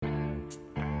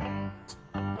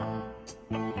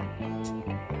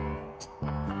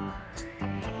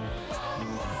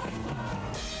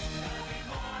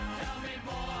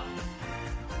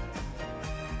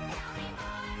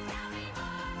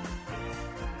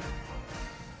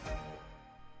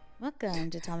Welcome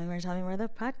to Tell Me More, the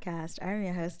podcast. I'm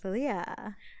your host,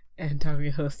 Aaliyah. And I'm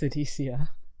your host, Adicia.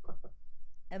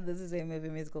 And this is a movie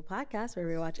musical podcast where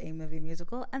we watch a movie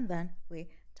musical and then we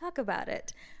talk about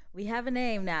it. We have a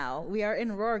name now. We are in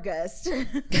Roargust.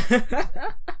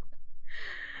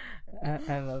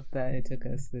 I love that it took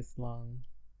us this long.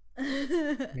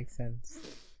 Makes sense.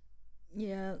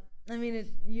 Yeah. I mean, it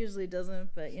usually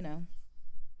doesn't, but you know,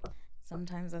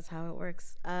 sometimes that's how it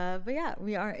works. But yeah,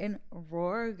 we are in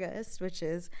Roargust, which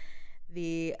is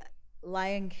the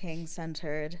Lion King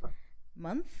centered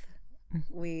month.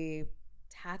 We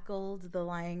tackled The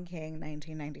Lion King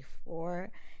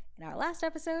 1994 in our last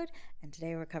episode, and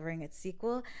today we're covering its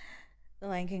sequel, The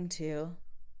Lion King 2,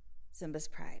 Simba's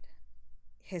Pride.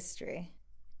 History,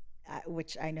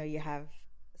 which I know you have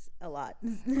a lot.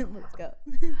 Let's go.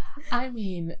 I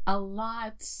mean, a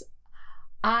lot.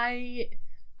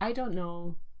 I don't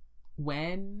know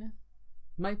when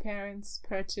my parents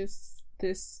purchased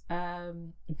this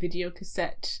video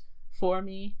cassette for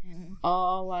me. Mm-hmm.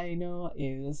 All I know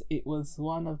is it was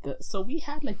one of the... So we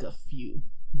had like a few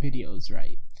videos,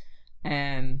 right?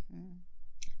 And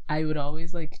I would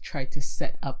always like try to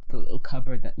set up the little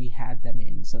cupboard that we had them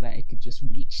in so that I could just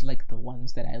reach like the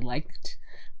ones that I liked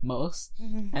most.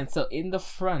 Mm-hmm. And so in the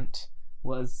front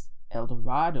was El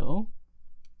Dorado,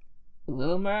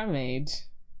 Little Mermaid,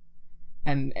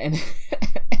 and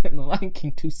The Lion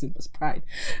King 2, Simba's Pride.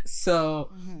 So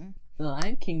The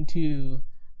Lion King 2,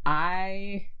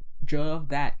 I drove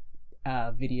that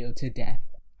video to death.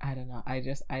 I don't know.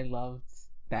 I loved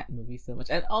that movie so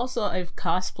much. And also I've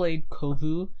cosplayed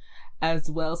Kovu as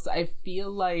well, so I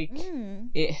feel like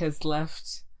it has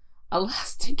left a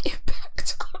lasting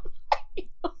impact on my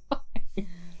life.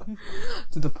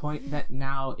 To the point that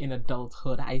now in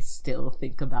adulthood I still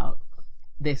think about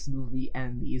this movie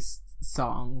and these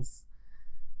songs.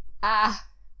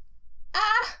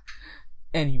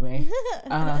 Anyway,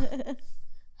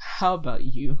 how about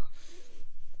you?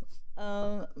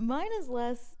 Mine is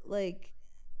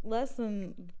less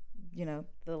than, you know,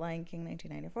 The Lion King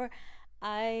 1994.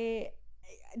 I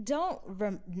don't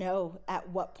know at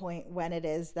what point when it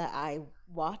is that I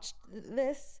watched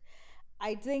this.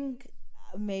 I think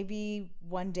maybe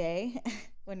one day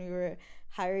when we were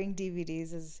hiring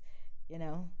DVDs, as you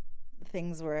know,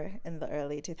 things were in the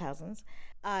early 2000s,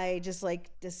 I just like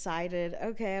decided,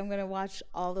 okay, I'm gonna watch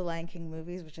all the Lion King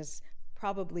movies, which is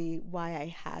probably why I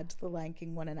had The Lion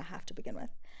King 1.5 to begin with.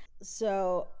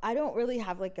 So I don't really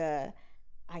have like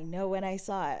I know when I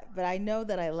saw it, but I know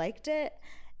that I liked it.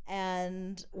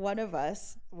 And one of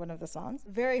the songs,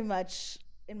 very much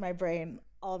in my brain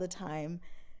all the time,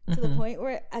 to the point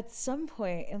where at some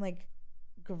point in like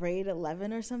grade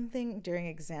 11 or something, during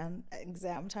exam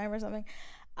time or something,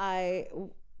 I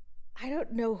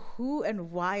don't know who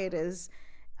and why it is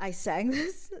I sang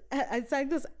this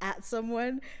at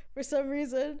someone for some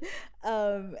reason,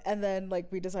 and then like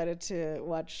we decided to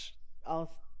watch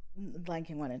all Lion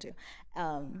King 1 and 2,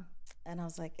 and I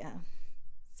was like, yeah,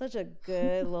 such a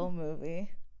good little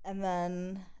movie. And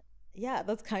then yeah,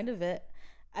 that's kind of it.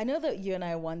 I know that you and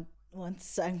I once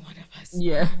sang one of us,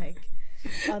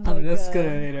 on the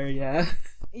escalator, yeah,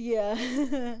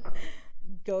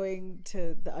 going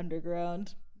to the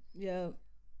underground, yeah.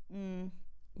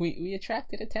 We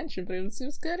attracted attention, but it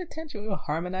was good attention. We were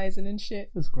harmonizing and shit.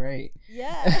 It was great.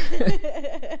 Yeah.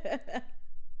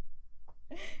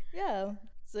 Yeah.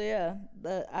 So yeah,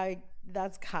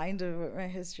 that's kind of what my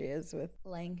history is with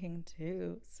Lion King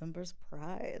 2, Simba's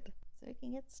Pride. So we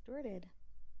can get started.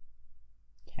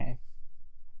 Okay.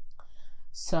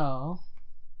 So,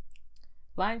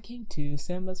 Lion King 2,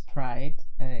 Simba's Pride,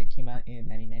 came out in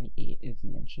 1998, as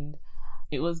you mentioned.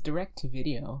 It was direct to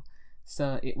video.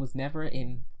 So it was never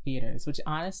in theaters, which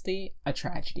honestly, a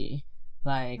tragedy.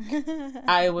 Like,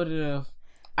 I would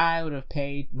have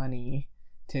paid money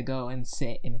to go and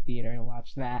sit in a theater and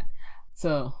watch that.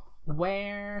 So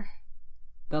where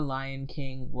The Lion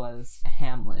King was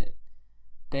Hamlet,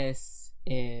 this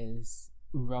is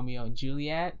Romeo and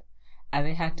Juliet, and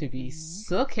they had to be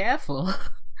so careful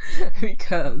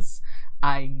because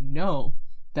I know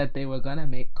that they were gonna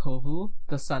make Kovu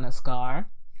the son of Scar.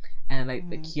 And like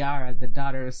the Kiara, the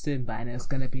daughter of Simba, and it's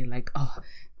gonna be like, oh,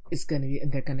 it's gonna be,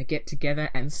 and they're gonna get together.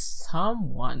 And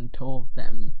someone told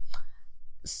them,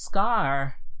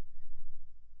 Scar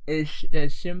is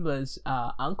Simba's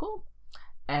uncle,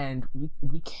 and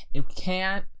we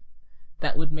can't.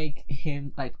 That would make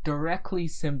him like directly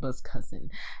Simba's cousin,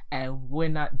 and we're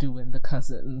not doing the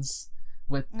cousins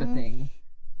with the thing.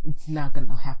 It's not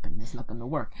gonna happen. It's not gonna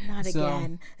work. Not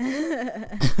again.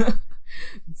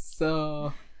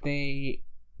 So they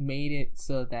made it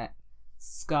so that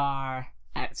Scar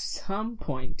at some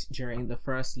point during the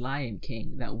first Lion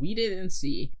King that we didn't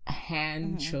see,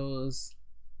 Han chose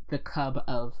the cub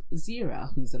of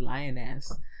Zira, who's a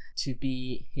lioness, to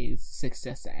be his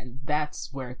successor. And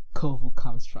that's where Kovu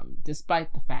comes from,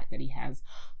 despite the fact that he has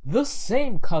the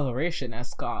same coloration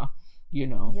as Scar, you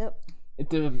know. Yep.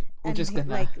 We're just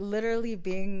gonna like literally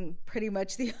being pretty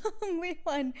much the only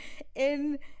one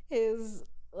in his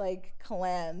like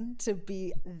clan to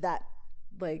be that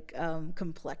like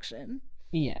complexion.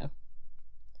 Yeah.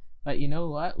 But you know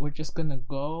what? We're just gonna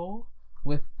go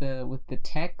with the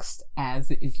text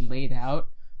as it is laid out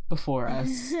before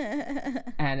us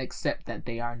and accept that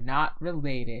they are not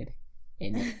related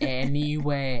in any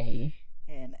way.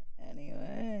 In any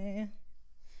way.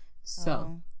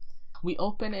 So we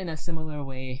open in a similar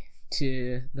way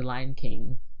to the Lion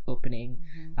King opening.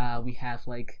 We have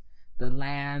like the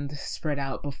land spread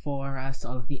out before us,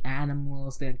 all of the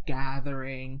animals, they're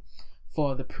gathering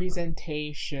for the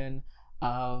presentation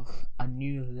of a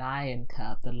new lion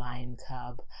cub, the lion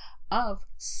cub of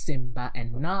Simba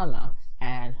and Nala.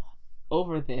 And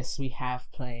over this we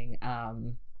have playing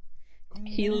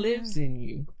He Lives in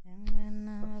You.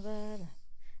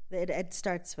 It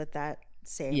starts with that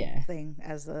same thing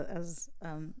as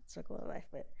Circle of Life,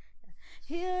 but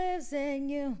he lives in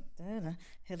you. He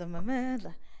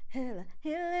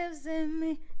lives in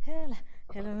me.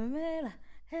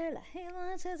 He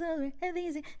launches over and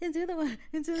easy into the one,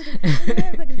 into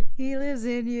the he lives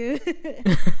in you.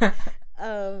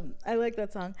 I like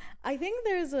that song. I think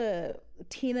there's a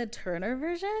Tina Turner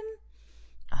version.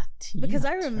 Because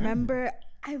I remember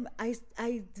I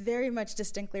very much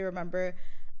distinctly remember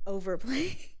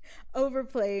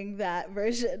overplaying that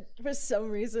version for some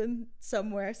reason,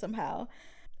 somewhere, somehow.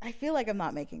 I feel like I'm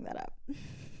not making that up.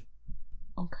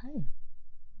 Okay.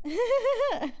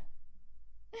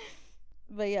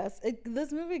 But yes,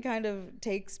 this movie kind of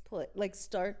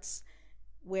starts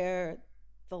where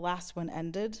the last one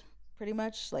ended, pretty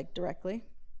much, like directly.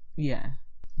 Yeah,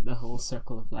 the whole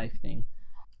Circle of Life thing.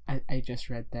 I just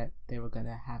read that they were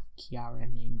gonna have Kiara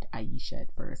named Aisha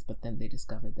at first, but then they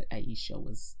discovered that Aisha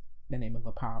was the name of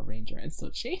a Power Ranger and so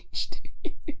changed.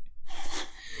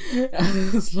 I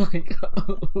was like,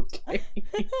 oh, okay.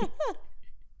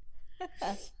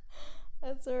 That's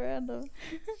so random.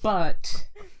 But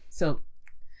so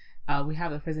we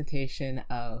have the presentation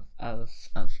of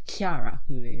Kiara,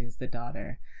 who is the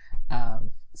daughter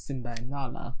of Simba and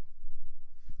Nala.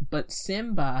 But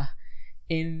Simba,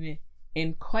 in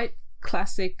quite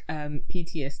classic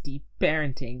PTSD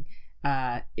parenting,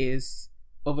 is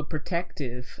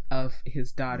overprotective of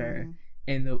his daughter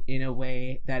in a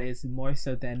way that is more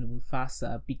so than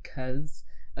Mufasa because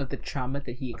of the trauma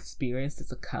that he experienced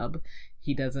as a cub.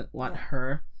 He doesn't want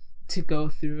her to go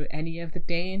through any of the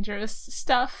dangerous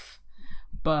stuff.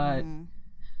 But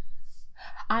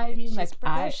I mean, she's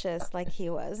precocious, like he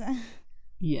was.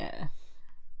 Yeah,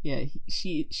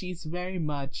 she's very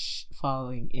much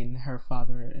following in her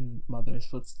father and mother's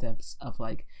footsteps of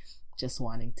like just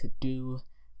wanting to do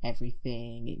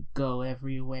everything and go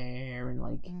everywhere, and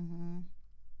like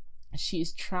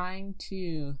she's trying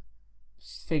to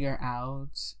figure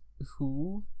out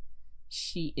who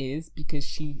she is because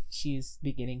she is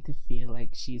beginning to feel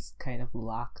like she's kind of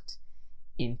locked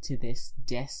into this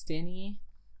destiny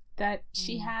that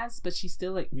she has, but she's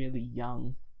still like really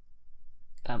young.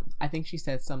 I think she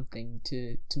said something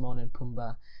to Timon and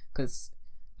Pumbaa because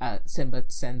Simba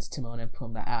sends Timon and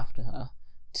Pumbaa after her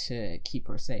to keep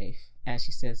her safe, and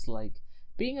she says like,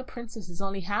 being a princess is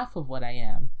only half of what I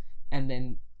am. And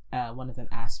then one of them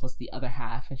asks what's the other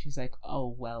half, and she's like,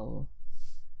 oh well,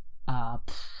 I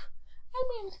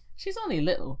mean, she's only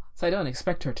little, so I don't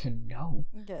expect her to know.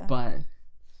 But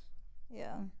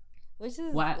which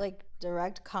is like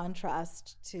direct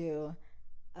contrast to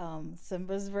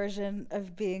Simba's version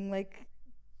of being like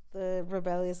the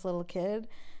rebellious little kid,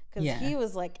 because he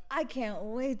was like, I can't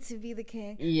wait to be the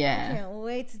king. I can't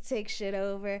wait to take shit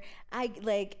over.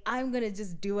 I'm gonna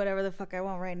just do whatever the fuck I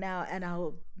want right now, and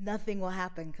nothing will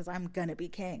happen because I'm gonna be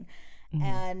king.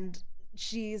 And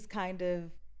she's kind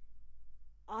of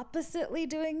oppositely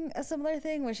doing a similar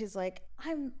thing where she's like,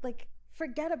 I'm like,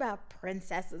 forget about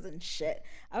princesses and shit.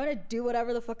 I want to do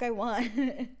whatever the fuck I want.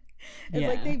 It's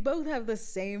like they both have the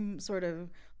same sort of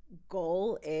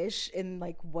goal-ish in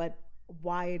like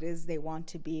why it is they want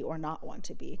to be or not want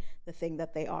to be the thing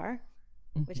that they are,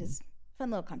 which is a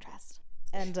fun little contrast.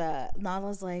 And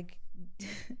Nala's like,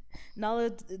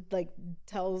 Nala like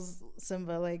tells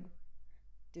Simba like,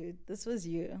 dude, this was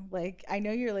you. Like, I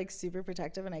know you're like super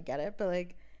protective and I get it, but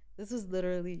like, this was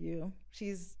literally you.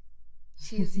 She's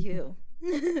you.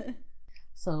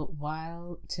 So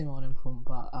while Timon and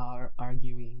Pumbaa are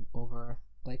arguing over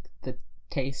like the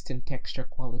taste and texture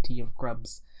quality of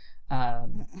grubs,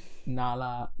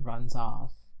 Nala runs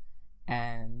off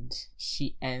and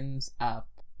she ends up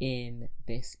in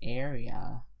this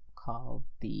area called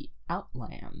the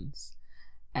Outlands,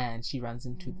 and she runs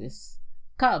into this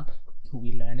cub who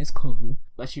we learn is Kovu,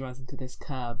 but she runs into this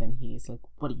cub and he's like,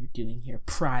 what are you doing here,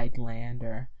 Pride Land,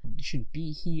 or you shouldn't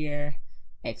be here,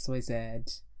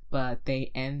 XYZ. But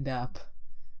they end up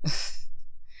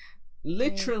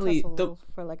literally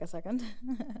for like a second.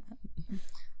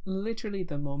 Literally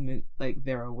the moment like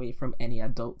they're away from any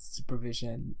adult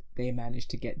supervision, they manage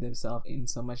to get themselves in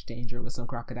so much danger with some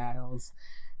crocodiles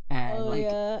and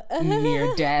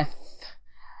near death,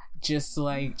 just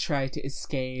like try to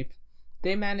escape.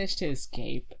 They manage to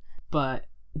escape, but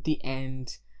at the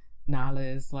end, Nala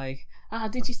is like,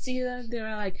 did you see them? They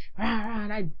were like, rah, rah,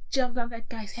 and I jumped on that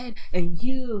guy's head, and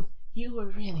you were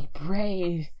really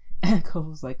brave. And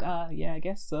Kovu's like, yeah, I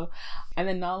guess so. And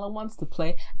then Nala wants to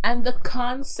play, and the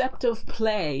concept of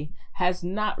play has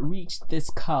not reached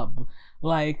this cub.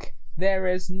 Like, there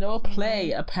is no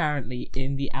play apparently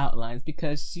in the Outlines,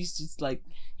 because she's just like,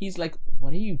 he's like,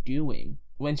 what are you doing?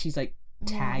 When she's like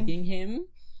tagging him.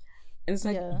 And it's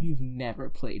like, you've never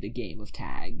played a game of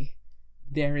tag.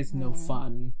 There is no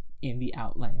fun in the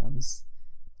Outlands.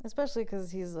 Especially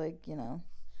because he's like,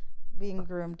 being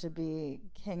groomed to be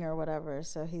king or whatever.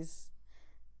 So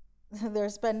they're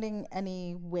spending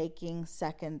any waking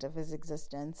second of his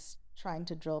existence trying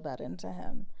to drill that into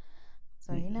him.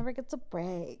 So he never gets a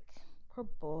break. Poor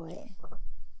boy.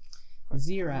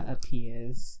 Zira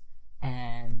appears,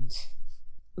 and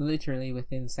literally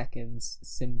within seconds,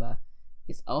 Simba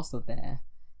is also there,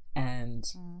 and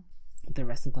the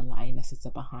rest of the lionesses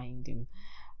are behind him,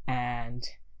 and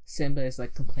Simba is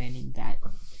like complaining that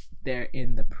they're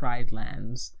in the Pride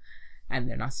Lands and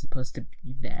they're not supposed to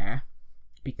be there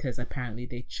because apparently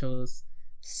they chose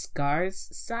Scar's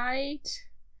side.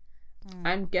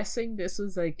 I'm guessing this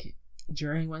was like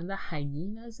during when the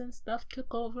hyenas and stuff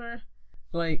took over.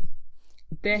 Like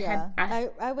they had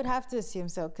I would have to assume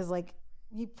so, because like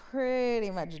he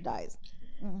pretty much dies.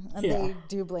 And they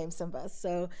do blame Simba.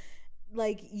 So,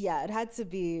 like, it had to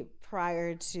be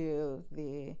prior to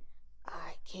the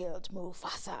I killed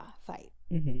Mufasa fight.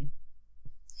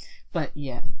 But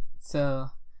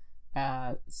so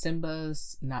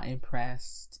Simba's not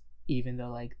impressed, even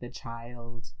though, like, the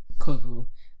child, Kovu,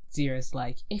 Zira's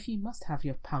like, if you must have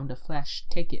your pound of flesh,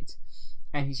 take it.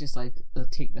 And he's just like,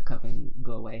 take the cup and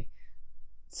go away.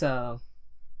 So,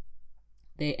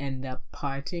 they end up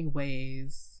parting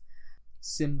ways.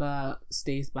 Simba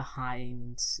stays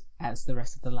behind as the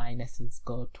rest of the lionesses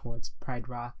go towards Pride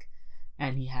Rock,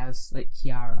 and he has like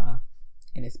Kiara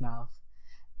in his mouth,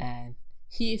 and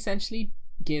he essentially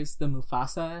gives the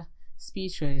Mufasa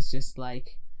speech where it's just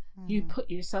like, you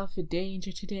put yourself in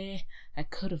danger today, I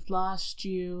could have lost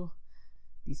you.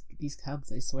 These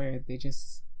cubs, I swear, they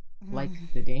just like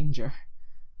the danger.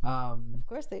 Of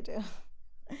course they do.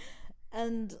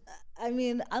 And I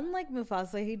mean, unlike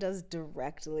Mufasa, he does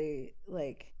directly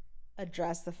like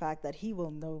address the fact that he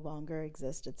will no longer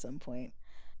exist at some point.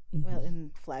 Well,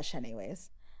 in flesh anyways.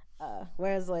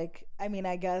 Whereas like, I mean,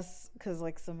 I guess because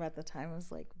like Simba at the time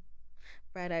was like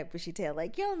bright-eyed bushy tail,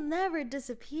 like, you'll never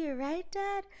disappear, right,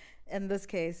 Dad? In this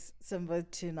case, Simba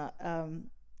to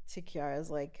Kiara is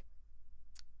like,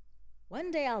 one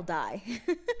day I'll die.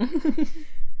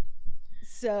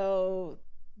 So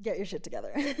get your shit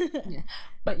together.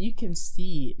 But you can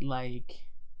see like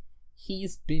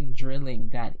he's been drilling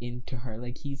that into her.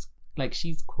 Like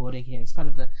she's quoting him. It's part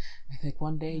of the like,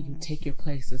 one day you take your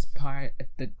place as part of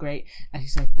the great, and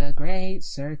she's like, the great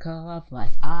circle of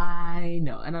life. I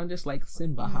know. And I'm just like,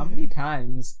 Simba, how many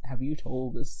times have you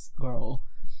told this girl?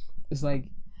 It's like,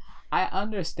 I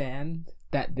understand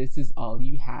that this is all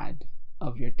you had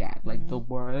of your dad. Like the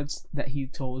words that he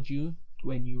told you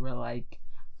when you were like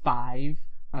 5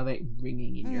 are like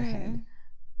ringing in your head,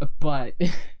 but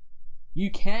you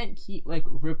can't keep like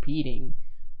repeating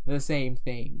the same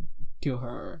thing to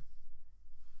her.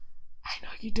 I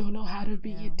know you don't know how to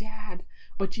be your dad,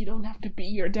 but you don't have to be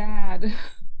your dad.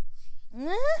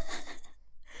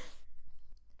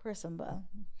 Poor Simba.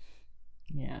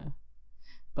 Yeah,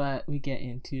 but we get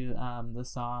into the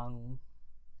song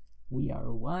 "We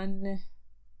Are One."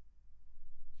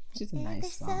 Which is a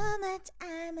nice song. So much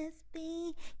I must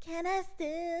be. Can I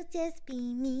still just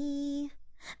be me?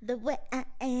 The way I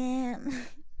am.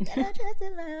 Can I trust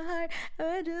in my heart?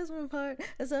 I just one part.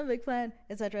 It's a big plan,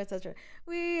 etc., etc.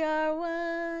 We are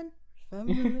one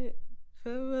family.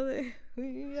 Family.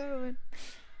 We are one.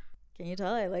 Can you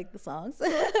tell I like the songs?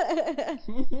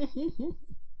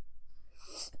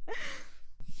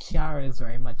 Kiara is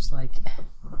very much like,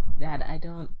 Dad, I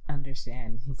don't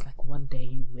understand. He's like, one day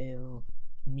you will.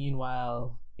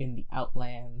 Meanwhile, in the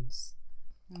Outlands,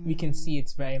 we can see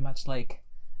it's very much like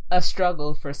a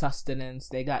struggle for sustenance.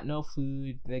 They got no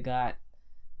food. They got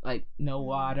like no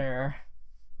water.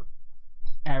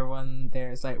 Everyone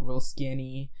there's like real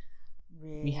skinny.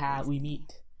 Really We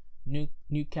meet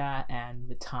Nuka and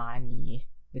Vitani.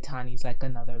 Vitani's like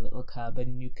another little cub,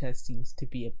 and Nuka seems to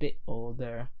be a bit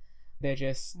older. They're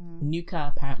just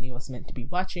Nuka apparently was meant to be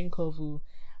watching Kovu,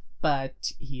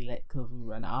 but he let Kovu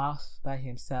run off by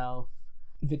himself.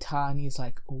 Vitani's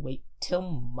like, wait till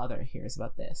Mother hears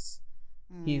about this.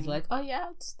 He's like, oh yeah,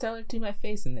 just tell her to my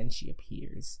face, and then she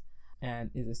appears and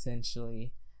is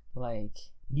essentially like,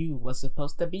 you was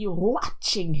supposed to be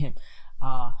watching him.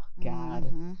 Oh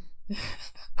God.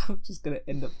 I'm just gonna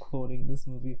end up quoting this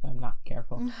movie if I'm not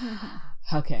careful.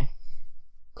 Okay.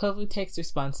 Kovu takes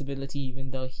responsibility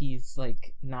even though he's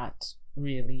like not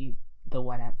really the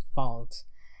one at fault.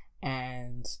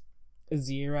 And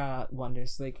Zira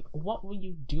wonders like, what were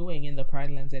you doing in the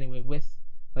Pride Lands anyway with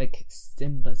like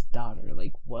Simba's daughter?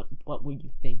 Like what were you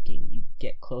thinking? You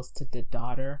get close to the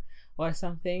daughter or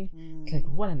something? Like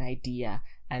what an idea.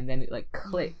 And then it like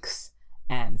clicks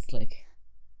and it's like,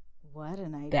 what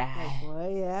an idea. Like, well,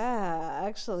 yeah,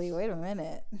 actually, wait a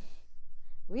minute.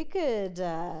 We could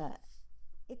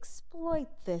exploit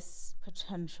this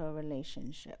potential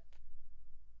relationship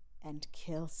and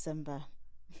kill Simba.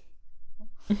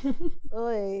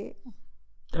 Oy.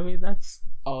 I mean, that's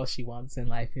all she wants in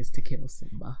life is to kill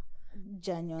Simba.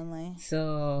 Genuinely.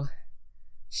 So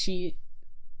she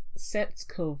sets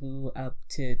Kovu up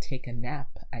to take a nap,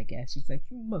 I guess. She's like,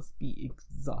 you must be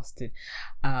exhausted.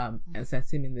 And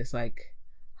sets him in this like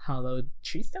hollowed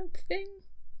tree stump thing.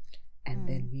 And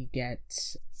then we get,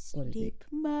 what is Sleep,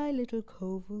 it? my little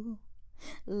Kovu.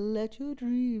 Let your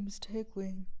dreams take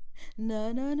wing.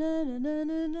 Na na na na na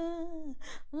na na.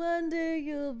 One day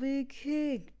you'll be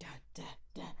king. Da, da,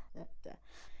 da, da, da.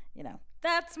 You know,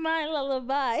 that's my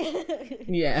lullaby.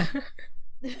 Yeah.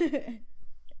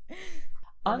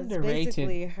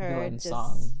 Underrated villain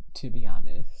song, to be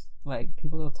honest. Like,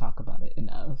 people don't talk about it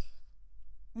enough.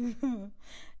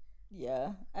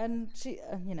 Yeah, and she,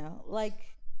 you know, like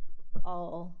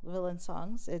all villain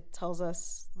songs, it tells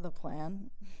us the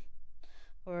plan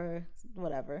or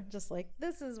whatever. Just like,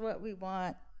 this is what we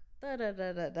want. Da da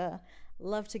da da da.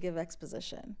 Love to give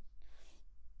exposition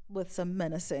with some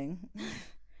menacing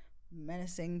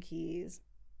keys.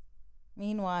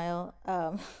 Meanwhile,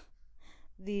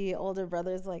 the older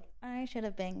brother's like, I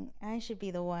should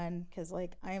be the one because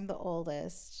like I am the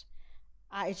oldest.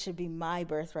 It should be my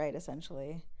birthright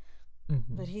essentially.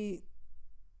 But he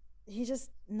just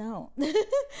no.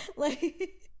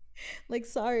 like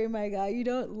sorry my guy, you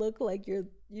don't look like you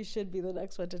should be the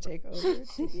next one to take over.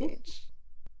 TBH.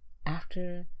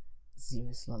 After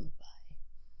Zira's lullaby,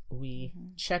 we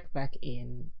check back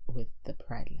in with the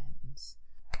Pride Lands.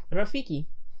 Rafiki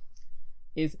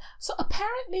is so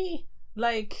apparently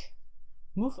like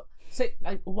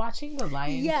watching the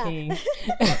Lion King.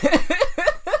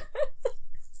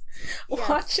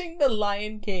 Watching the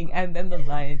Lion King and then the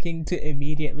Lion King to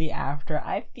immediately after,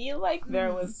 I feel like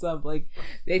there was some like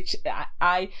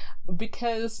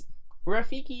because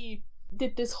Rafiki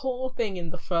did this whole thing in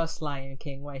the first Lion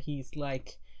King where he's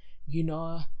like, you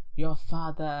know, your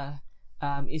father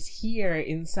is here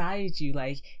inside you,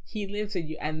 like he lives in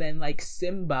you, and then like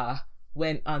Simba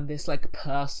went on this like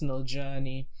personal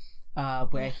journey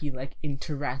where he like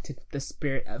interacted with the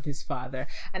spirit of his father,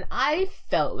 and I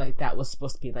felt like that was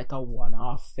supposed to be like a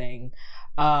one-off thing,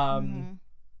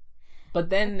 but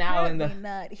then now in the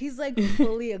not. He's like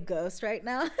fully a ghost right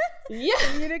now. Yeah.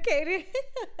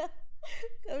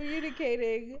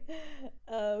 communicating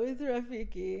with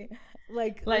Rafiki,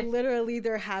 like literally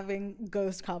they're having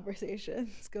ghost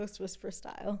conversations, ghost whisper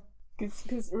style,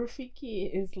 because Rafiki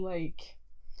is like,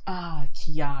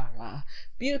 Kiara,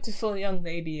 beautiful young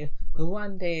lady, will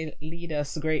one day lead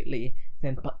us greatly.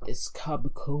 Then, but this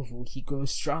cub Kovu, he grows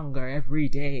stronger every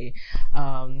day.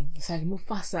 It's like,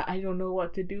 Mufasa, I don't know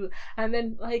what to do. And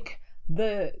then, like,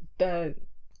 the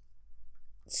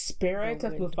spirit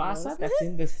of Mufasa that's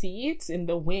in the seeds, in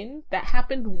the wind, that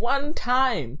happened one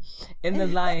time in the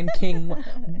Lion King.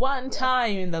 One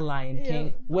time in the Lion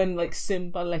King, when like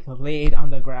Simba like laid on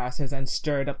the grasses and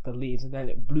stirred up the leaves, and then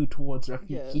it blew towards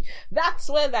Rafiki. That's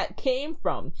where that came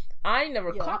from. I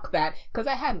never clocked that because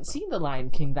I hadn't seen the Lion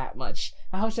King that much.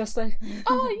 I was just like,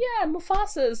 oh yeah,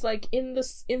 Mufasa is like in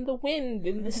the wind,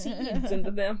 in the seeds, and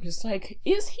then I'm just like,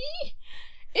 is he?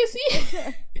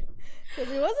 Because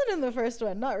he wasn't in the first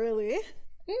one, not really.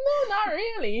 No, not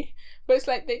really. But it's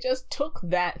like they just took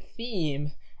that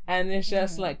theme And it's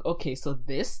just like, okay, so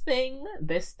this thing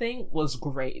was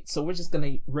great. So we're just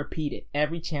gonna repeat it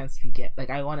every chance we get. Like,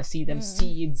 I want to see them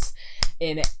seeds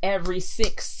in every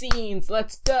 6 scenes.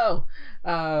 Let's go.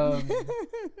 Not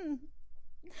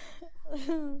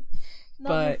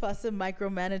Mufasa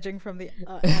micromanaging from the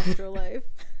afterlife.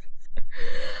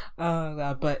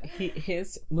 But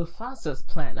his Mufasa's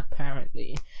plan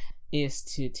apparently is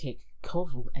to take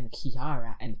Kovu and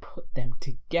Kiara and put them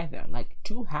together like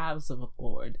 2 halves of a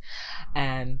board.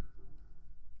 And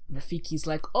Rafiki's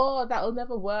like, oh, that'll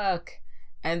never work.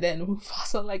 And then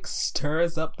Mufasa like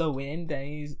stirs up the wind,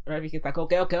 and Rafiki's like,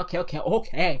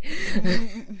 okay.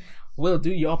 We'll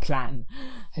do your plan.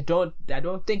 I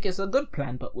don't think it's a good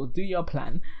plan, but we'll do your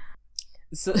plan.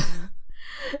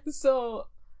 So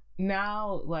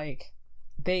now, like,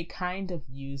 they kind of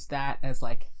use that as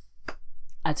like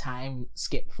a time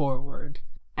skip forward.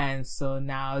 And so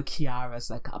now Kiara's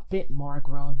like a bit more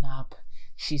grown up.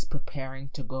 She's preparing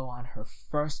to go on her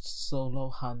first solo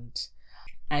hunt.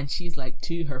 And she's like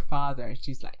to her father,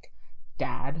 she's like,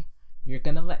 Dad, you're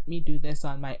gonna let me do this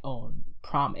on my own.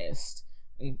 Promised.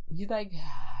 And he's like,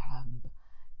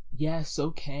 yes,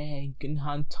 okay, you can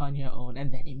hunt on your own.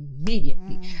 And then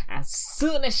immediately, as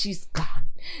soon as she's gone,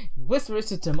 he whispers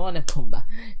to Timon and Pumbaa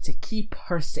to keep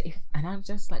her safe. And I'm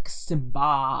just like,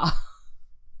 Simba.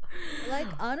 Like,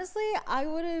 honestly, I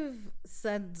would have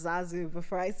sent Zazu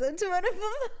before I sent Timon and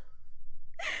Pumbaa.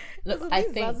 Look, I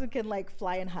think Zazu can like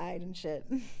fly and hide and shit.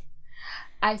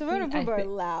 Timon and Pumbaa are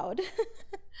loud.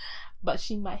 But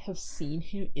she might have seen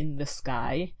him in the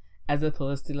sky, as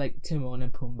opposed to like Timon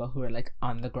and Pumbaa, who are like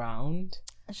on the ground.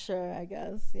 Sure, I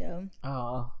guess, yeah.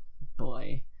 Oh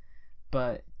boy.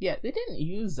 But yeah, they didn't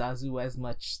use Zazu as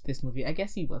much this movie. I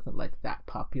guess he wasn't like that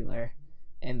popular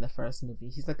in the first movie.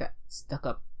 He's like a stuck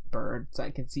up bird, so I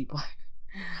can see why.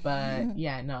 But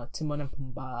yeah, no, Timon and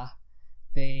Pumbaa,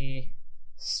 they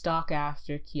stalk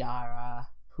after Kiara,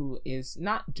 who is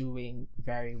not doing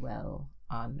very well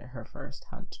on her first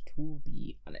hunt, to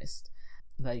be honest.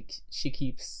 Like, she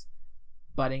keeps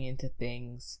butting into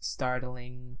things,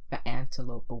 startling the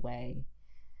antelope away,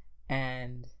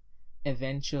 and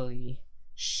eventually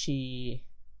she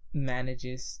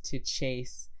manages to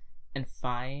chase and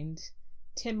find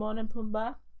Timon and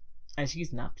Pumbaa, and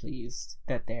she's not pleased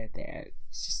that they're there.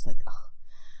 It's just like, oh,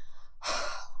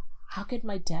 how could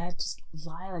my dad just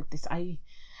lie like this?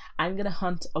 I'm gonna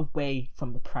hunt away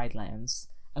from the Pride Lands.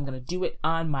 I'm gonna do it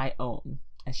on my own.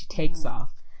 And she takes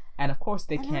off. And of course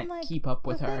they can't keep up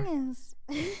with her.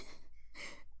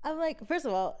 I'm like, first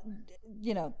of all,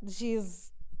 you know,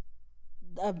 she's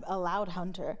a loud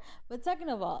hunter. But second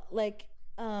of all, like,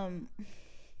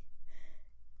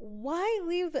 why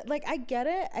leave it? Like, I get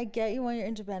it. I get you want your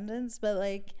independence. But,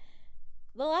 like,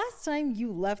 the last time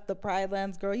you left the Pride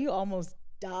Lands, girl, you almost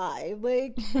died.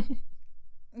 Like,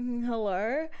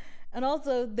 hello? And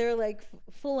also, they're like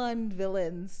full-on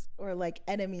villains or like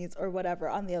enemies or whatever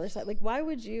on the other side. Like, why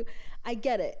would you? I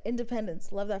get it,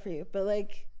 independence, love that for you, but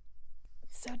like,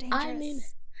 it's so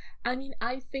dangerous. I mean,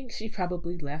 I think she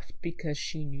probably left because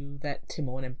she knew that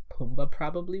Timon and Pumbaa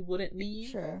probably wouldn't leave.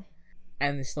 Sure.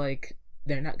 And it's like,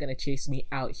 they're not gonna chase me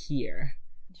out here.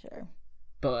 Sure.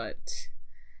 But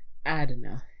I don't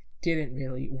know. Didn't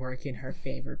really work in her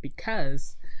favor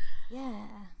because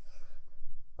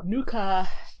Nuka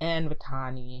and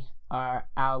Vitani are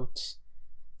out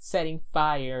setting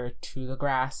fire to the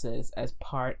grasses as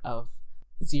part of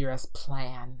Zira's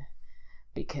plan,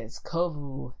 because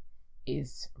Kovu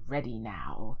is ready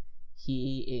now.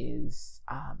 He's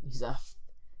a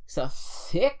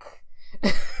thick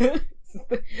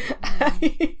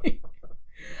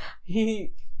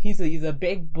he's a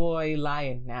big boy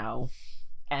lion now,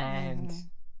 and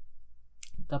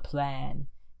the plan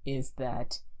is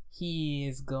that he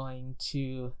is going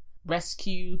to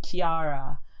rescue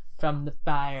Kiara from the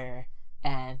fire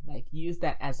and like use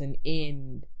that as an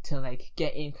in to like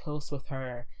get in close with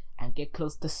her and get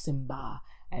close to Simba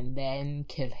and then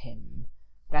kill him.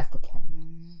 That's the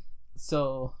plan.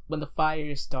 So when the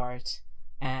fires start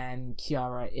and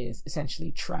Kiara is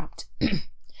essentially trapped,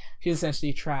 she's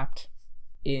essentially trapped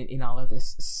in all of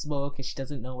this smoke and she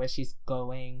doesn't know where she's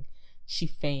going. She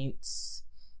faints,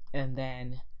 and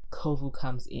then Kovu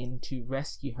comes in to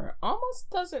rescue her. Almost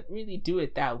doesn't really do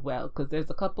it that well, because there's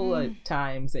a couple of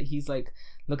times that he's like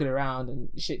looking around and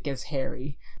shit gets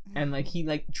hairy, and like he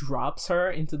like drops her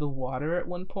into the water at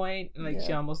one point, and like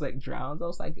she almost like drowns. I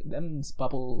was like, them's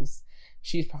bubbles.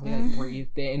 She's probably like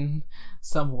breathed in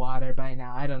some water by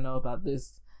now. I don't know about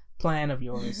this plan of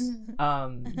yours.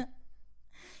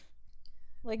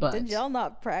 Like, did y'all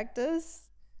not practice?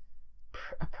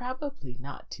 Probably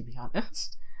not, to be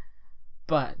honest.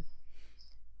 But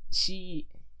he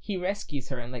rescues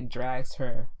her and like drags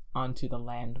her onto the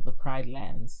land of the Pride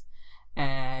Lands.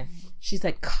 And she's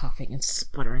like coughing and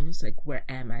sputtering. It's like, where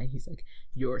am I? And he's like,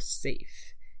 you're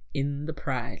safe in the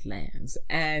Pride Lands.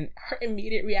 And her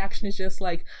immediate reaction is just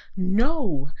like,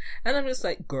 no. And I'm just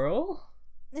like, girl,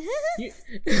 you...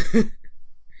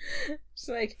 She's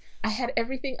like, I had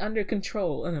everything under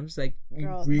control. And I'm just like, you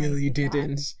girl, really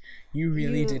didn't. You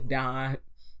really did not.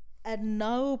 At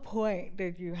no point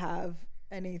did you have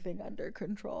anything under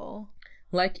control.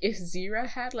 Like, if Zira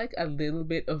had, like, a little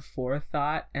bit of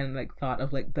forethought and, like, thought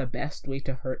of, like, the best way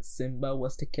to hurt Simba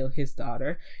was to kill his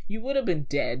daughter, you would have been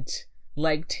dead,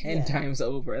 like, 10 times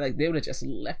over. Like, they would have just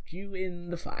left you in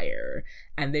the fire,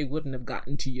 and they wouldn't have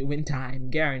gotten to you in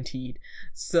time, guaranteed.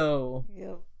 So,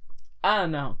 I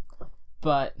don't know.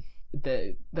 But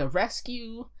the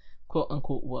rescue,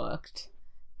 quote-unquote, worked,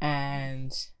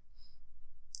 and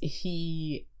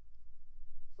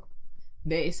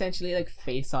they essentially like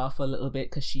face off a little bit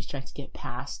because she's trying to get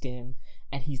past him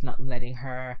and he's not letting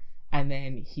her. And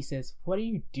then he says, what are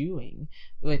you doing?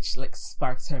 Which like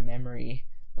sparks her memory,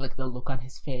 like the look on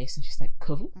his face, and she's like,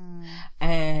 Kovu?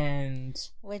 And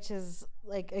which is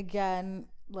like, again,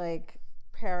 like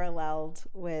paralleled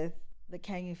with the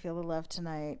Can You Feel the Love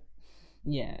Tonight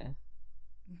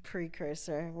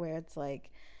precursor, where it's like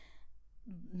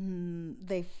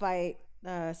they fight,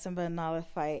 Simba and Nala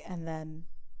fight, and then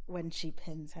when she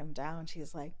pins him down,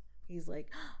 he's like,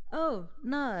 oh,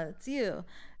 no, it's you.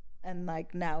 And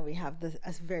like now we have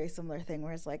a very similar thing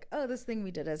where it's like, oh, this thing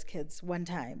we did as kids one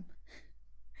time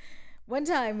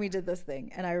we did this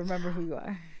thing, and I remember who you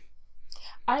are.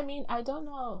 I mean, I don't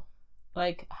know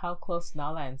like how close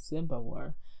Nala and Simba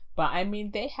were, but I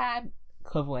mean, they had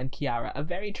Kovu and Kiara a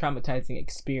very traumatizing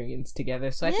experience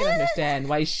together, so I can understand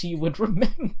why she would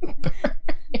remember.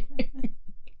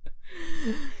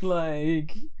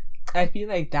 Like, I feel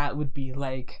like that would be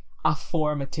like a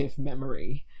formative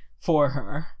memory for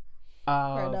her.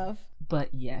 Fair enough. But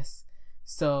yes,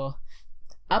 so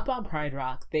up on Pride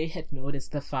Rock, they had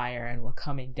noticed the fire and were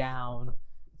coming down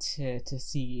to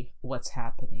see what's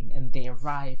happening, and they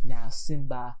arrive now,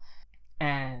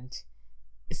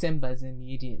 Simba's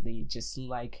immediately just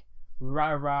like,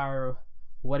 rah rah,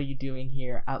 what are you doing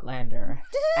here, Outlander?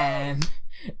 And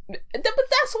but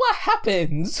that's what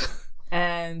happens.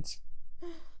 And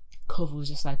Kovu was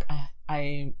just like,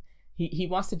 he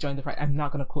wants to join the Pride. I'm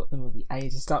not going to quote the movie. I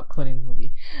just stopped quoting the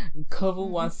movie. Kovu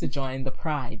wants to join the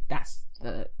Pride. That's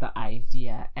the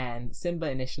idea. And Simba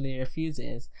initially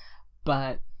refuses,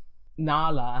 but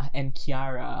Nala and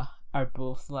Kiara are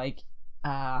both like,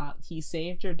 he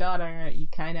saved your daughter. You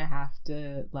kind of have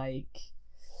to like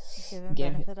give him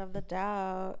benefit of the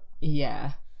doubt.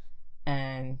 Yeah.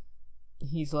 And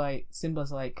he's like,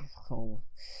 Simba's like, oh,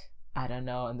 I don't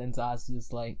know. And then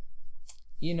Zazu's like,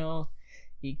 you know,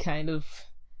 he kind of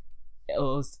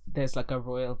owes, there's like a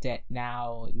royal debt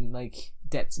now, and like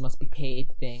debts must be paid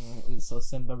thing. And so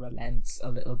Simba relents a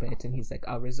little bit, and he's like,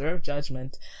 I'll reserve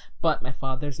judgment, but my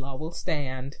father's law will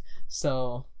stand,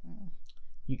 so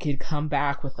you could come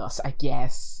back with us, I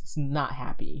guess. He's not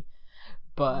happy.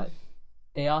 But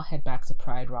they all head back to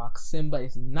Pride Rock. Simba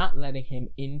is not letting him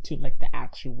into like the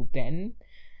actual den,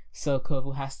 so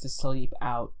Kovu has to sleep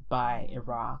out by a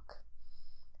rock.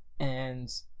 And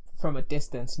from a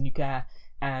distance, Nuka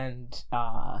and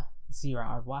Zira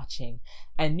are watching,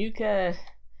 and Nuka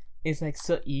is like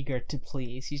so eager to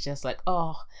please. He's just like,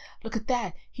 oh, look at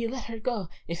that, he let her go.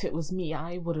 If it was me,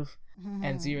 I would have.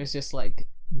 And Zira's just like,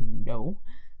 no,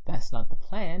 that's not the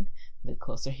plan. The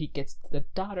closer he gets to the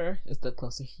daughter is the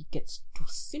closer he gets to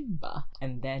Simba,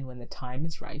 and then when the time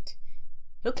is right,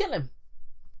 he'll kill him.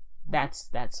 That's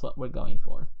what we're going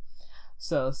for.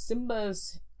 So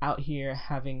Simba's out here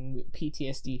having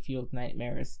PTSD fueled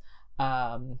nightmares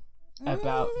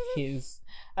about his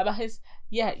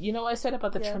you know what I said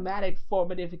about the traumatic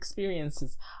formative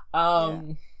experiences.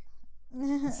 So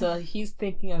he's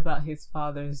thinking about his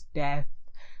father's death,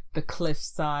 the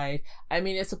cliffside. I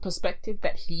mean, it's a perspective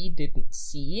that he didn't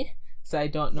see, so I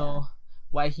don't know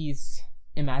why he's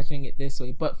imagining it this way,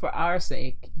 but for our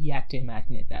sake he had to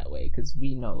imagine it that way because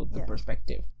we know the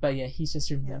perspective. But yeah, he's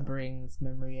just remembering his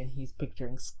memory, and he's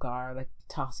picturing Scar like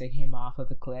tossing him off of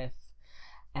the cliff,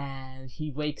 and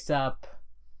he wakes up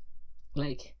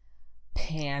like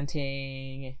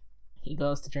panting. He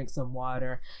goes to drink some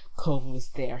water.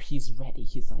 Kovu's there. He's ready.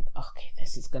 He's like, okay,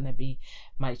 this is gonna be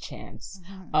my chance.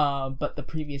 But the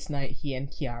previous night, he and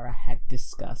Kiara had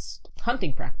discussed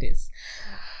hunting practice.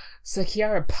 So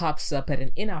Kiara pops up at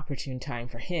an inopportune time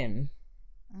for him.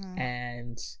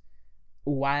 And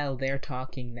while they're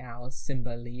talking now,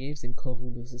 Simba leaves and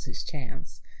Kovu loses his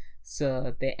chance.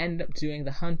 So they end up doing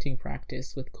the hunting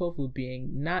practice, with Kovu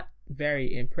being not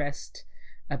very impressed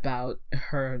about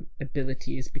her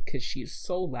abilities because she's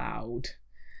so loud.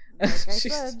 Like I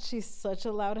said, she's such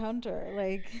a loud hunter.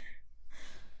 Like,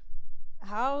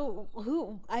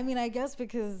 I mean, I guess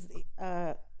because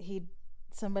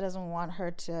Simba doesn't want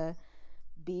her to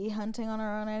be hunting on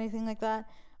her own or anything like that.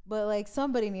 But like,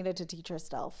 somebody needed to teach her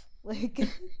stealth. Like,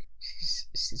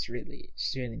 she's really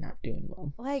not doing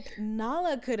well. Like,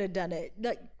 Nala could have done it.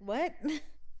 Like, what?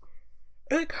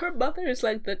 Like, her mother is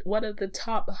like one of the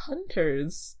top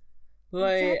hunters.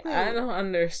 Like, exactly. I don't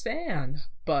understand,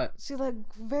 but she like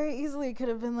very easily could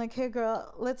have been like, "Hey,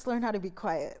 girl, let's learn how to be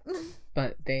quiet."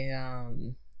 But they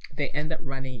end up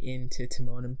running into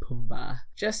Timon and Pumbaa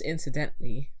just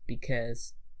incidentally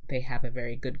because they have a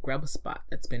very good grub spot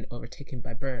that's been overtaken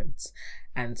by birds,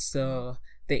 and so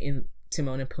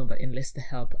Timon and Pumbaa enlist the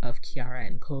help of Kiara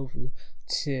and Kovu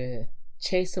to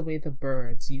chase away the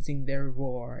birds using their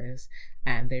roars,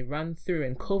 and they run through,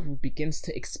 and Kovu begins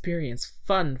to experience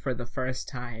fun for the first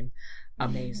time.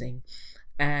 Amazing.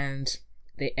 And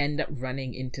they end up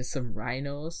running into some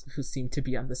rhinos who seem to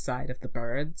be on the side of the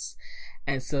birds,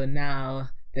 and so now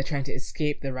they're trying to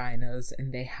escape the rhinos,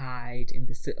 and they hide in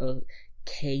this little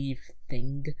cave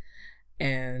thing,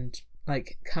 and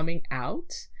like coming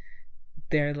out,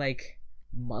 their like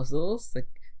muzzles, like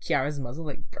Kiara's muzzle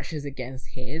like brushes against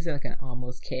his in like an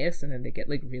almost kiss, and then they get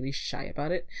like really shy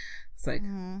about it. It's like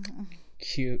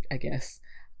cute, I guess.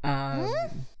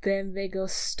 Then they go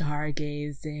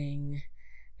stargazing,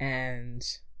 and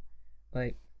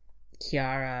like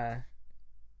Kiara,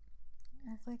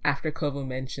 after Kovu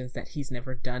mentions that he's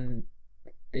never done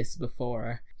this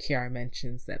before, Kiara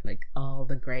mentions that like all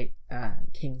the great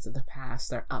kings of the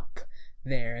past are up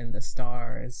there in the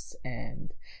stars,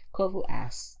 and Kovu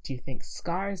asks, "Do you think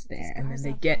Scar's there?" And then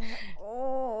they get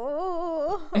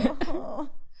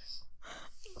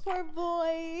poor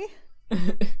boy.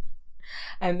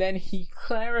 And then he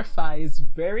clarifies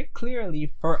very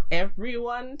clearly for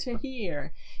everyone to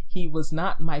hear, he was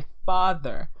not my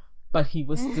father, but he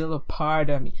was still a part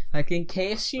of me. Like, in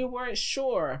case you weren't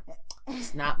sure,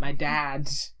 it's not my dad.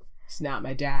 It's not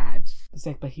my dad. It's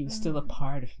like, but he was still a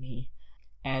part of me.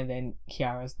 And then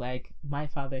Kiara's like, my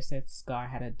father said Scar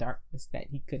had a darkness that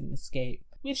he couldn't escape.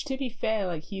 Which, to be fair,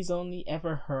 like, he's only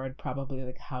ever heard probably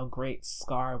like how great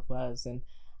Scar was and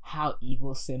how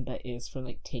evil Simba is for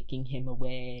like taking him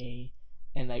away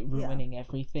and like ruining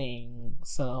everything.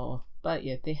 So, but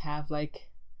yeah, they have like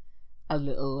a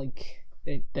little like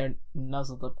they're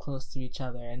nuzzled up close to each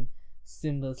other, and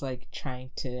Simba's like trying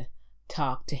to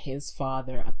talk to his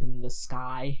father up in the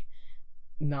sky.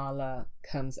 Nala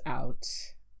comes out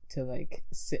to like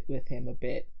sit with him a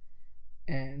bit,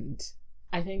 and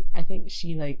I think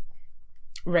she like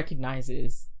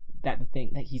recognizes that the thing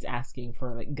that he's asking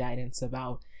for like guidance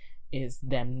about is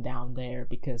them down there,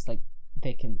 because like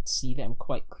they can see them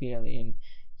quite clearly, and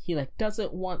he like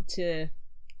doesn't want to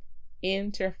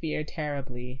interfere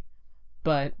terribly,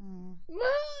 but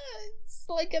it's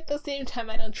like at the same time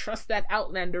I don't trust that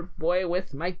Outlander boy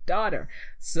with my daughter.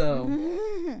 So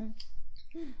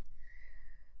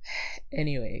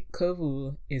anyway,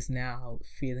 Kovu is now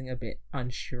feeling a bit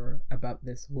unsure about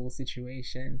this whole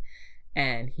situation,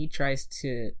 and he tries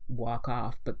to walk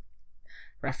off, but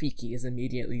Rafiki is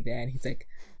immediately there, and he's like,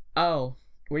 "Oh,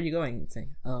 where are you going?" It's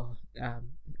like, "Oh,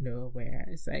 nowhere."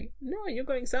 It's like, "No, you're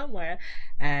going somewhere."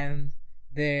 And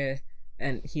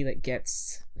he like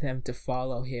gets them to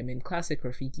follow him in classic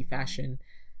Rafiki fashion,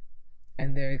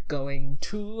 and they're going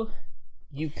to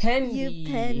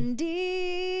Upendi.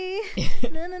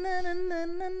 Na na na na na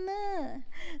na na.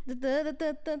 Da da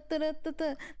da da da da da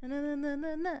da. Na na na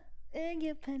na na. In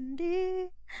Upendi,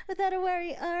 without a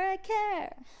worry or a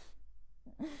care.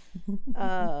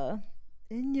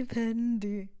 In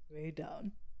Upendi, way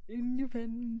down. In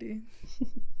Upendi.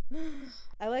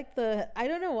 I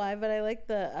don't know why, but I like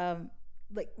the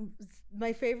like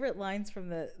my favorite lines from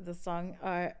the song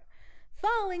are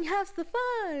 "Falling half's the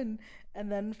fun,"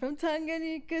 and then from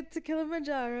Tanganyika to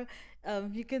Kilimanjaro,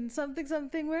 you can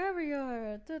something wherever you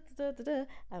are. Da, da, da, da.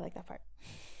 I like that part.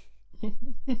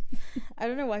 I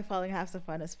don't know why "Falling half's the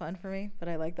fun" is fun for me, but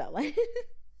I like that line.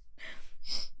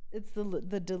 It's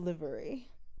the delivery.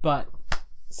 But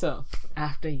so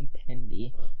after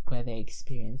Upendi, where they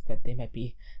experience that they might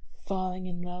be falling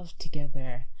in love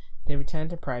together, they return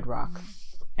to Pride Rock,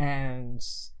 and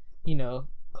you know,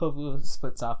 Kovu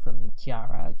splits off from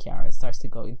Kiara. Kiara starts to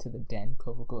go into the den.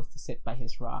 Kovu goes to sit by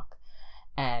his rock,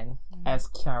 and as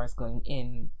Kiara's going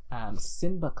in,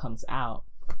 Simba comes out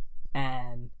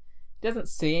and doesn't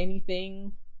say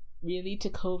anything really to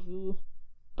Kovu,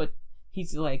 but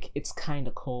he's like, it's kind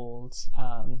of cold.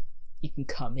 You can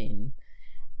come in.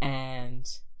 And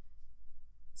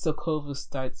so Kovu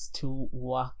starts to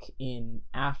walk in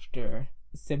after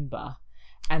Simba,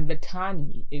 and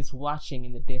Vitani is watching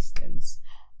in the distance,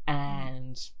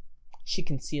 and she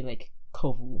can see like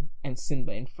Kovu and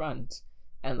Simba in front,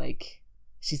 and like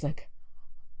she's like,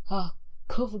 "Oh,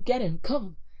 Kovu, get him,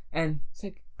 Kovu!" And it's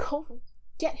like, "Kovu,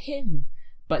 get him!"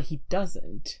 But he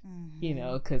doesn't, you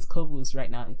know, because Kovu is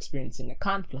right now experiencing a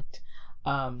conflict.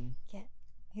 Yeah,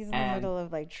 he's in the middle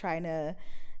of like trying to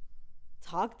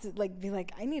talk to, like, be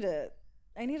like, I need to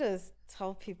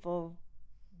tell people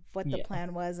what the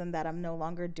plan was and that I'm no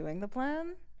longer doing the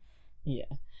plan.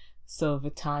 Yeah. So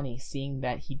Vitani, seeing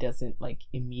that he doesn't like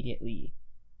immediately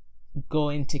go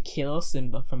in to kill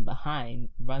Simba from behind,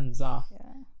 runs off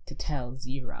to tell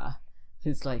Zira,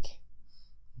 who's like,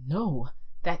 "No,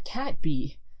 that can't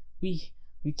be. We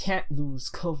can't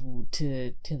lose Kovu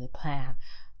to the plan."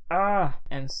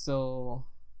 And so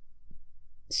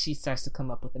she starts to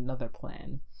come up with another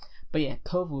plan. But yeah,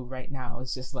 Kovu right now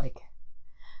is just like,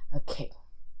 okay,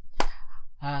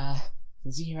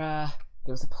 Zira,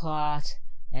 there was a plot,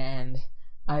 and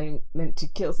I meant to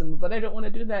kill Simba, but I don't want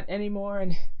to do that anymore,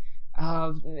 and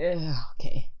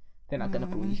okay, they're not gonna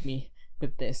believe me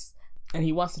with this. And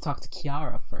he wants to talk to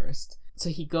Kiara first. So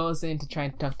he goes in to try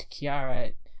and talk to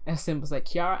Kiara, and Simba's like,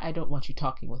 "Kiara, I don't want you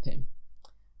talking with him.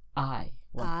 I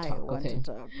want to talk with him."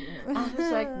 I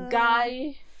was like,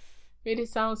 guy, it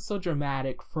sounds so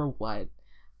dramatic for what?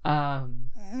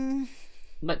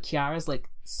 But Kiara's like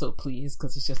so pleased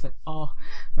because it's just like, oh,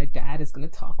 my dad is gonna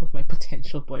talk with my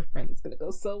potential boyfriend. It's gonna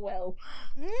go so well.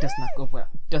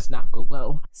 Does not go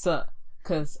well. So,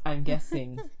 because I'm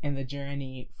guessing in the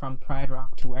journey from Pride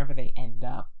Rock to wherever they end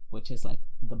up, which is like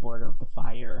the border of the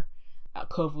fire,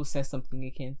 Kovu says something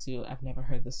akin to, "I've never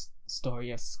heard the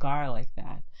story of Scar like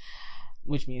that,"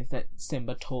 which means that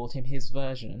Simba told him his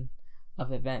version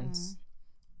of events.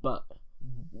 But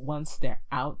once they're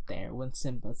out there, when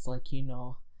Simba's like, you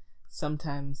know,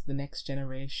 sometimes the next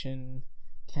generation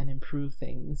can improve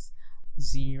things,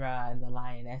 Zira and the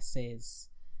lionesses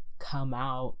come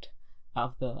out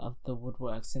of the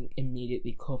woodworks, and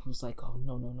immediately Kovu's like, "Oh,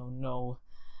 no,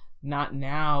 not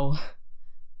now."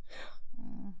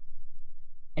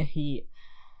 And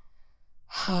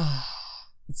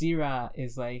Zira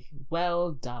is like,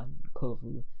 "Well done,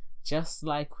 Kovu. Just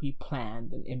like we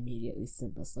planned." And immediately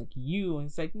Simba's like, "You?" And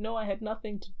it's like, "No, I had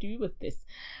nothing to do with this."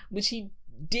 Which he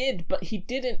did, but he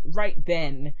didn't right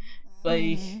then.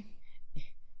 Like,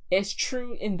 it's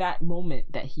true in that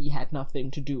moment that he had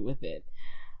nothing to do with it.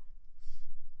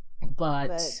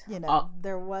 But you know,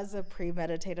 there was a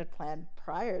premeditated plan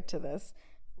prior to this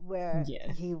where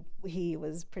he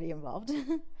was pretty involved.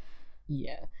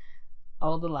 Yeah.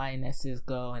 All the lionesses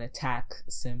go and attack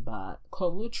Simba.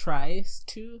 Kovu tries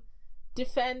to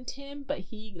defend him, but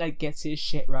he like gets his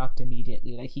shit rocked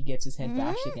immediately. Like, he gets his head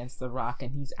bashed against the rock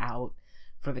and he's out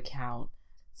for the count.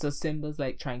 So Simba's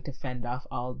like trying to fend off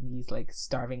all these like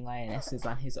starving lionesses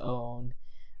on his own.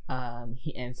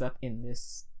 He ends up in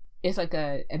this, it's like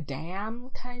a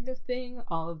dam kind of thing.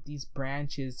 All of these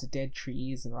branches, dead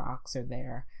trees and rocks are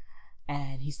there,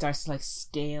 and he starts to like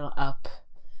scale up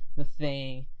the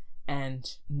thing,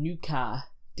 and Nuka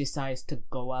decides to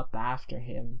go up after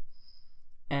him,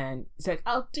 and he's like,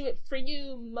 "I'll do it for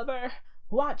you, mother,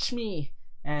 watch me."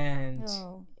 And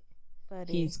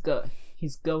he's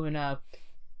going up,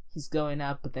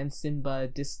 but then Simba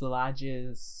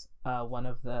dislodges one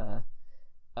of the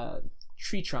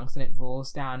tree trunks, and it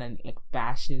rolls down and like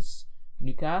bashes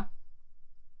Nuka.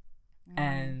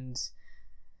 And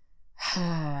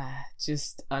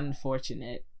just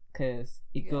unfortunate, because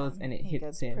it goes and it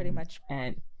hits him pretty much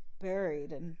and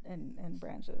buried in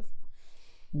branches.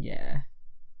 Yeah,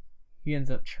 he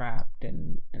ends up trapped,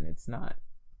 and it's not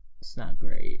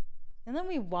great. And then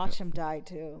we watch him die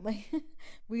too. Like,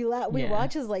 we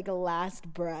watch his like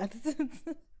last breaths.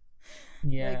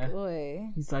 Yeah, like, oy.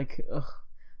 He's like, ugh.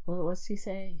 What's he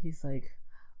say? He's like,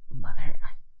 "Mother,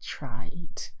 I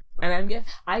tried." And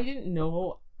I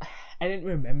didn't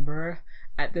remember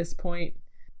at this point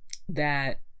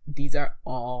that these are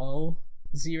all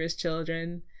Zira's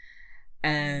children.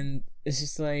 And it's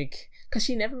just like, because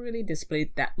she never really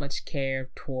displayed that much care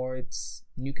towards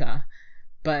Nuka,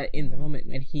 but in the moment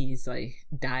when he's like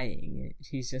dying,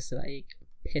 she's just like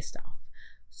pissed off,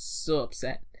 so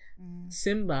upset.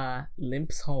 Simba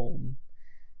limps home,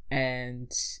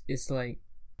 and it's like,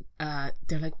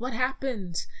 they're like, "What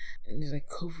happened?" And they're like,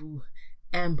 "Kovu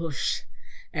ambush,"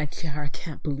 and Kiara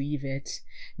can't believe it.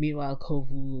 Meanwhile,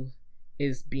 Kovu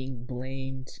is being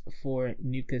blamed for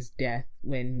Nuka's death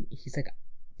when he's like,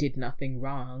 did nothing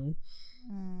wrong.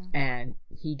 And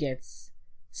he gets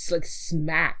like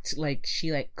smacked, like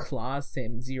she like claws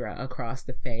him, Zira, across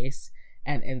the face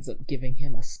and ends up giving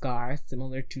him a scar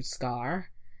similar to Scar,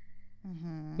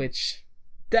 which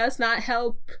does not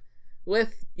help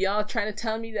with y'all trying to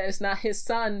tell me that it's not his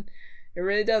son. It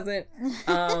really doesn't.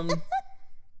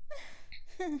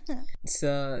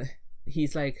 So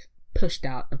he's like pushed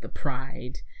out of the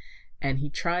Pride, and he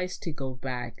tries to go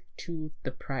back to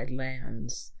the Pride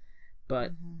lands,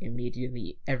 but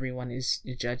immediately everyone is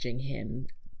judging him,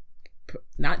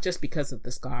 not just because of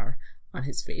the scar on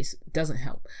his face, it doesn't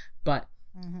help, but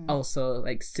also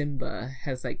like Simba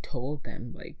has like told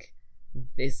them like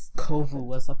this Kovu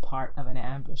was a part of an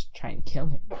ambush to try and kill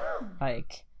him.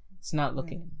 Like it's not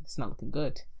looking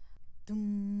good.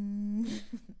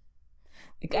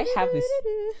 Like I have this.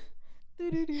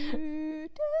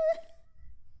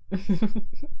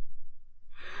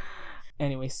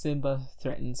 Anyway, Simba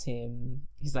threatens him.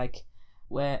 He's like,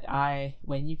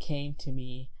 when you came to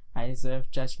me, I deserve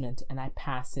judgment and I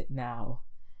pass it now.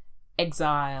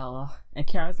 Exile. And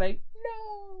Kiara's like,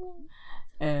 no.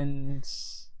 And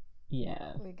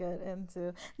yeah. We get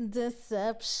into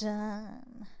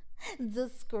deception,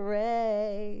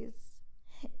 disgrace,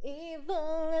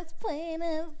 evil as plain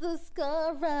as the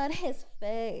scar on his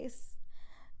face.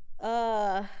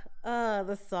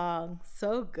 The song,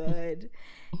 so good.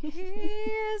 He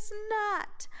is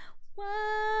not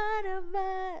one of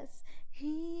us.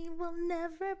 He will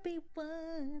never be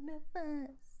one of us.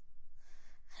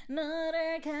 Not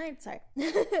our kind. Sorry.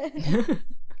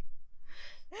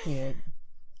 Yeah.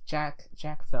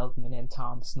 Jack Feldman and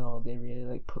Tom Snow, they really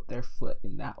like put their foot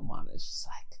in that one. It's just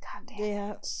like, god damn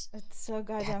yeah, it. it's so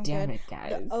goddamn God damn good. it,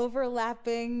 guys. The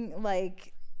overlapping.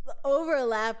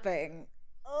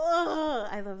 Oh,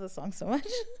 I love this song so much.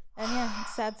 And yeah,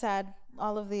 sad.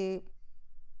 All of the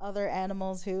other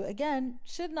animals who, again,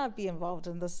 should not be involved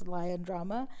in this lion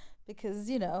drama because,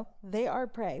 you know, they are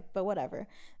prey, but whatever.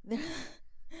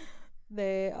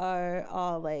 They are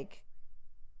all like,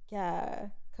 yeah,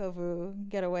 Kovu,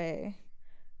 get away.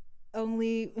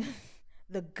 Only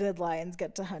the good lions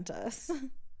get to hunt us.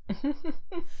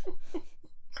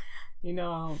 You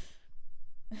know,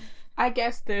 I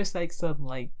guess there's like some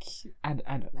like I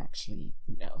don't actually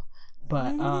know,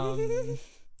 but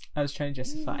I was trying to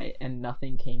justify it and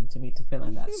nothing came to me to fill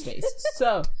in that space.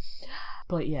 So,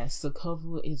 but yes, so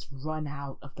Kovu is run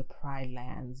out of the Pride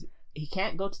lands. He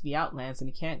can't go to the Outlands and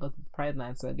he can't go to the Pride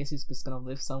lands, so I guess he's just gonna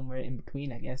live somewhere in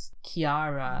between. I guess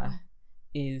Kiara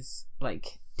is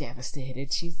like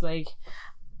devastated. She's like,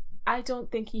 I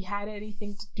don't think he had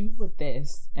anything to do with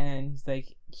this. And he's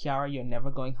like, Kiara, you're never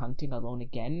going hunting alone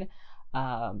again.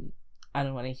 I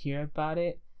don't want to hear about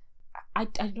it. I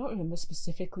don't remember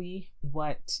specifically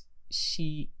what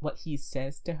he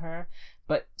says to her,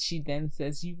 but she then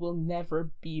says, you will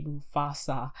never be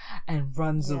Mufasa, and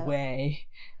runs away.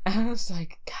 And I was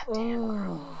like, god damn,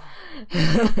 girl.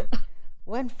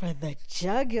 Went for the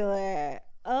jugular.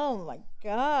 Oh my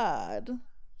god.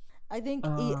 I think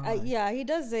he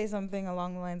does say something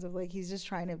along the lines of like he's just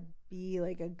trying to be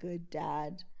like a good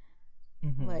dad,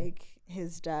 like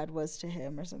his dad was to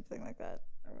him or something like that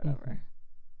or whatever.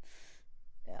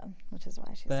 Yeah, which is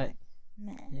why she's like,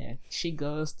 meh. Yeah, she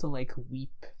goes to like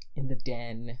weep in the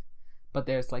den, but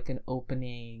there's like an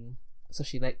opening, so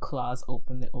she like claws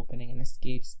open the opening and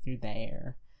escapes through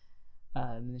there.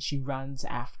 And she runs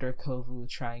after Kovu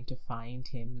trying to find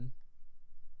him,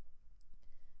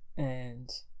 and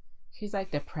she's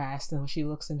like depressed, and when she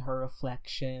looks in her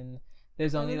reflection,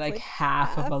 there's only like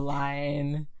half of a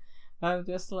lion. I'm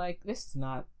just like, this is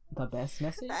not the best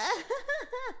message.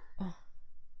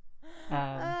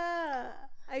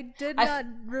 I did not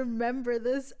remember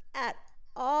this at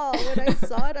all. When I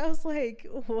saw it, I was like,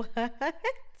 what?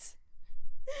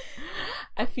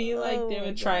 I feel like they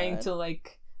were trying to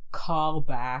like call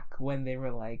back when they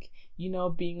were like, you know,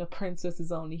 being a princess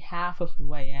is only half of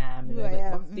who I am. And they're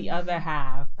like, what's the other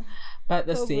half? But at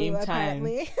the same time,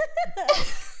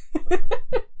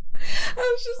 I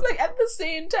was just like, at the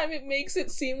same time, it makes it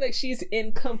seem like she's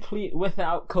incomplete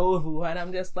without Kovu, and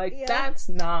I'm just like, that's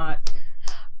not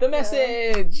the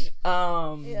message.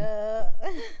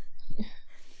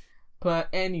 But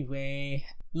anyway,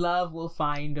 Love Will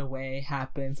Find a Way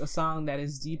happens, a song that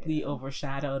is deeply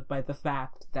overshadowed by the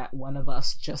fact that one of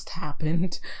us just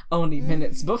happened only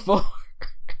minutes before.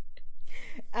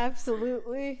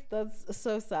 Absolutely. That's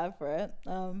so sad for it.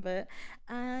 But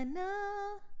I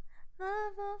know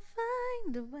love will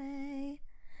find a way.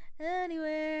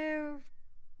 Anywhere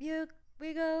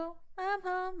we go, I'm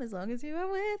home as long as you are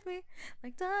with me.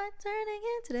 Like tide turning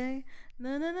in today.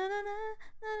 Na na na na na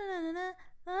na na na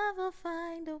Love will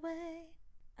find a way.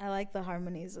 I like the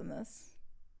harmonies in this.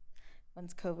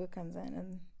 Once Kova comes in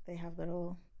and they have their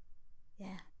little,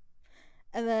 yeah.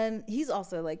 And then he's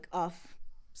also like off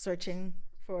searching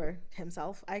for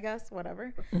himself, I guess,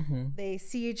 whatever. Mm-hmm. They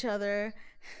see each other,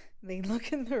 they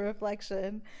look in the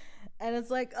reflection, and it's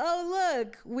like, oh,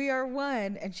 look, we are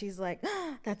one. And she's like,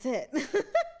 oh, that's it.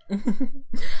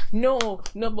 No,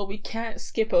 but we can't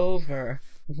skip over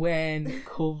when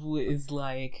Kovu is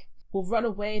like, we'll run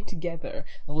away together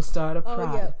and we'll start a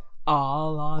pride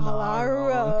all on our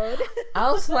road.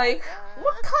 I was like,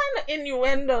 what kind of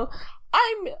innuendo?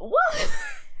 What?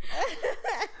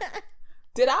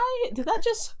 Did I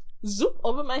just zoop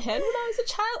over my head when I was a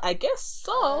child? I guess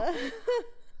so.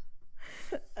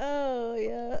 Oh,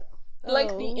 yeah. Like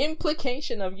the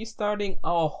implication of you starting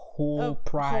a whole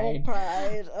pride.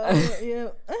 Oh, yeah.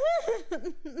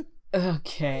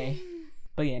 Okay.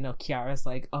 But yeah, no, Kiara's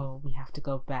like, oh, we have to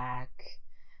go back.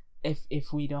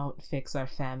 If we don't fix our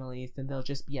families, then they'll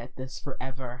just be at this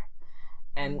forever.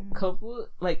 And Kovu,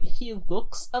 like, he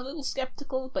looks a little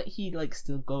skeptical, but he, like,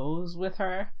 still goes with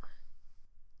her.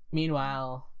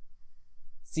 Meanwhile,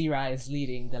 Zira is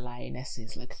leading the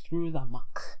lionesses, like, through the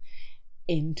muck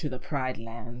into the Pride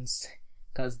Lands.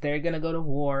 Because they're gonna go to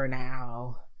war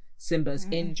now. Simba's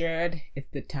injured. It's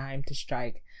the time to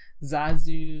strike.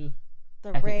 Zazu...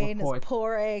 The rain is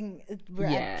pouring. We're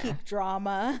at peak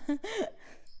drama.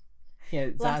 Yeah,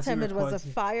 last time it was a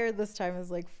fire. This time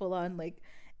is like full on like,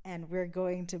 and we're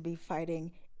going to be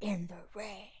fighting in the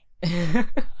rain.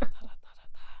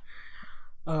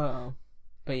 Oh,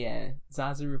 but yeah,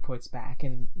 Zazu reports back,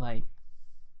 and like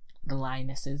the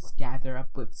lionesses gather up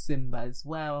with Simba as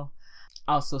well.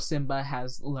 Also, Simba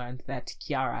has learned that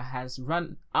Kiara has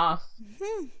run off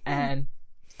and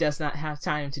does not have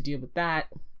time to deal with that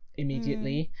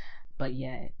immediately. But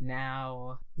yeah,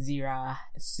 now Zira,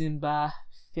 Simba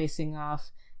facing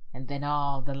off, and then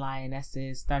all the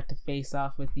lionesses start to face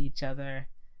off with each other.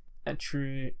 A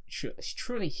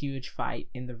truly huge fight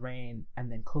in the rain,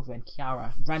 and then Kova and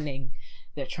Kiara running.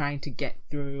 They're trying to get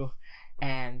through,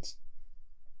 and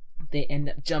they end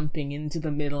up jumping into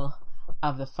the middle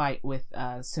of the fight with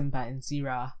Simba and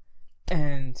Zira,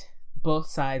 and both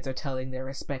sides are telling their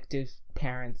respective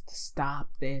parents to stop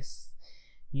this.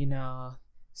 You know,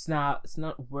 it's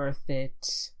not worth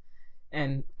it.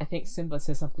 And I think Simba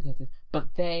says something like this,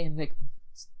 but they, and like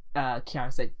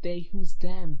Kiara's like, they, who's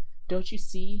them? Don't you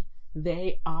see?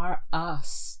 They are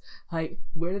us. Like,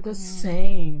 we're the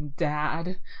same,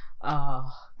 Dad. And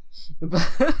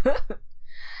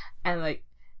like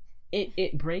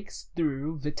it breaks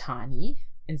through Vitani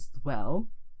as well,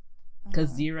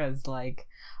 because Zira's like,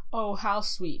 oh, how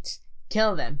sweet,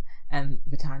 kill them. And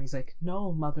Vitani's like,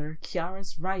 no, mother,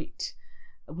 Kiara's right.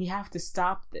 We have to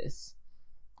stop this.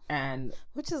 And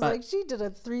which is like, she did a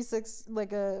 360,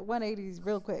 like a 180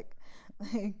 real quick.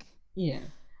 Like, yeah.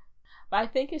 But I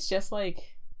think it's just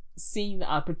like seeing the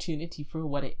opportunity for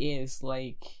what it is,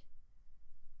 like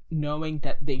knowing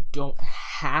that they don't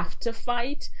have to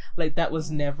fight. Like, that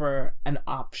was never an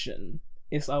option.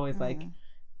 It's always like,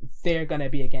 they're gonna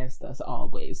be against us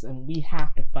always, and we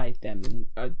have to fight them,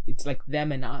 and it's like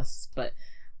them and us. But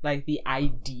like the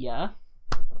idea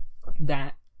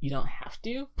that you don't have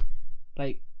to,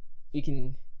 like, we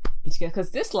can be together,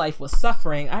 because this life was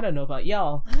suffering. I don't know about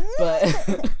y'all,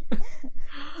 but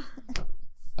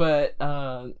but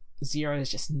Zira is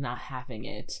just not having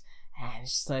it, and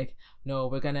it's just like, no,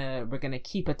 we're gonna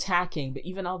keep attacking. But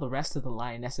even all the rest of the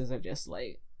lionesses are just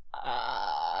like,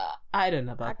 I don't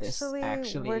know about this.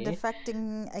 Actually, we're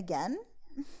defecting again.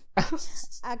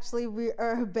 Actually, we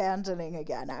are abandoning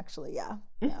again. Actually, yeah,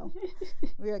 no,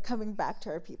 we are coming back to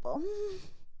our people.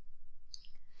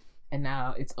 And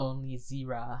now it's only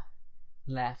Zira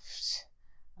left,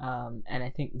 and I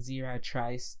think Zira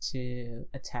tries to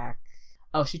attack.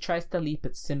 Oh, she tries to leap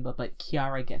at Simba, but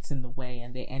Kiara gets in the way,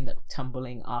 and they end up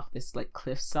tumbling off this like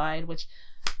cliffside, which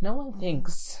no one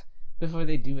thinks before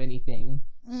they do anything.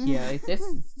 Yeah, like,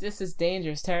 this is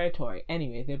dangerous territory.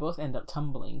 Anyway, they both end up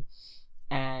tumbling,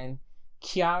 and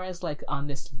Kiara's like on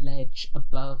this ledge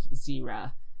above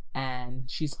Zira, and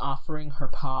she's offering her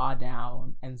paw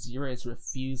down, and Zira is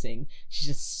refusing. She's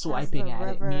just swiping at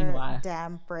it. Meanwhile,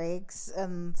 dam breaks,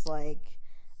 and it's like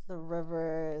the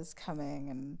river is coming,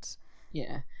 and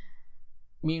yeah.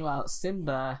 Meanwhile,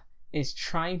 Simba is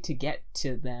trying to get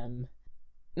to them,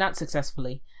 not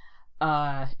successfully,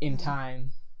 in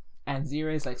time. And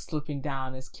Zira is like slipping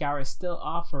down as Kiara is still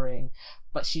offering,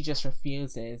 but she just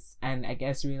refuses, and I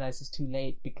guess realizes too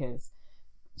late, because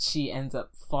she ends up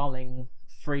falling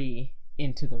free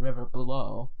into the river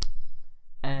below.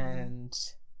 And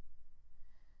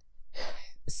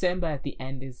Simba at the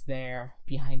end is there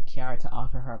behind Kiara to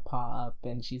offer her a paw up,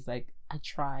 and she's like, I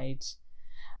tried,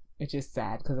 which is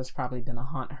sad because it's probably gonna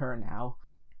haunt her now.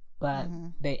 But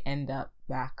they end up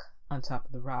back on top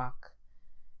of the rock,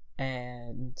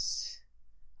 and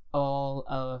all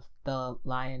of the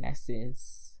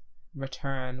lionesses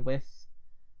return with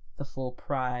the full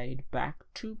pride back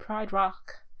to Pride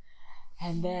Rock.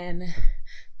 And then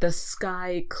the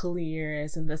sky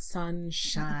clears and the sun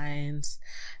shines,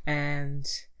 and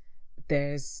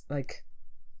there's like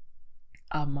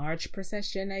a march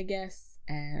procession, I guess,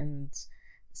 and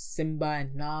Simba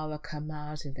and Nala come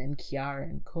out, and then Kiara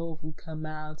and Kovu come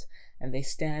out, and they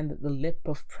stand at the lip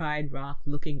of Pride Rock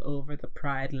looking over the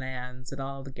Pride lands at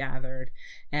all the gathered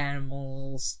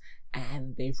animals,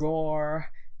 and they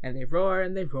roar, and they roar,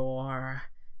 and they roar,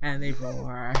 and they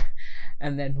roar.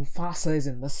 And then Mufasa is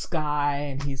in the sky,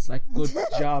 and he's like, good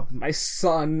job, my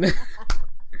son.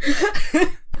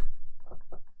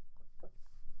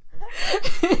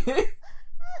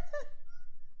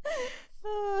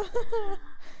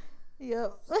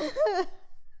 Yep.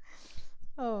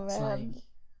 Oh man.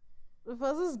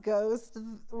 Mufasa's ghost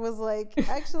was like,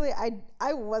 actually, I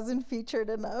wasn't featured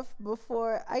enough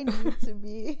before. I need to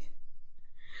be.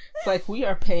 It's like, we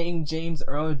are paying James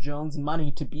Earl Jones money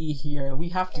to be here. We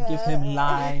have to give him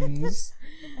lines.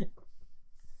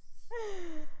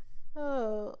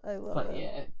 Oh, I love it. But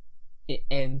yeah, it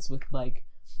ends with like,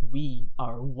 we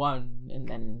are one, and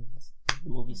then the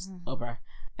movie's over.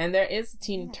 And there is a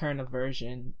Tina Turner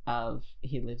version of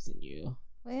He Lives in You.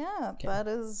 Well, yeah, that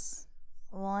is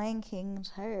Lion King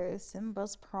too,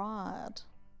 Simba's Pride.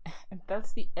 And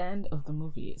that's the end of the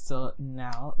movie. So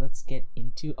now let's get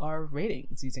into our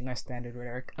ratings using our standard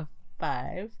rhetoric of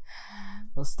 5.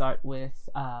 We'll start with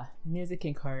music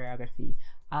and choreography.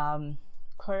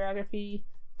 Choreography,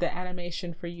 the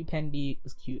animation for Upendi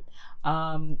was cute.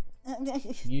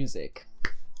 Music.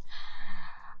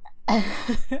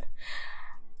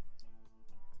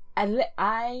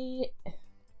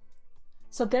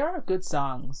 So there are good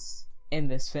songs in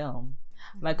this film.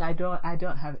 Like, I don't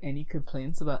have any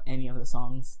complaints about any of the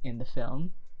songs in the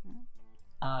film.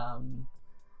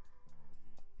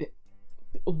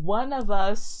 One of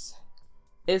Us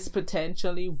is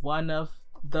potentially one of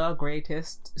the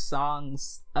greatest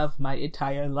songs of my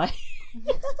entire life.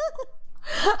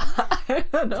 I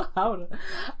don't know how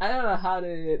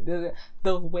to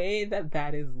the way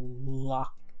that is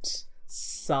locked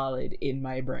solid in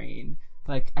my brain.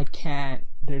 Like, I can't,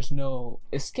 there's no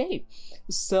escape.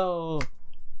 So,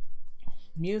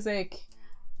 music,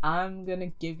 I'm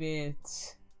gonna give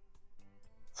it,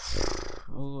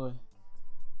 I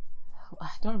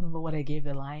don't remember what I gave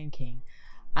The Lion King.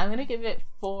 I'm gonna give it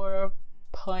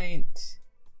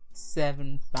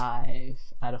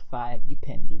 4.75 out of 5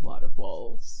 Upendi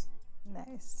Waterfalls.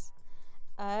 Nice.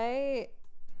 I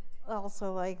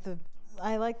also like the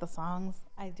songs.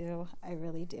 I do. I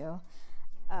really do.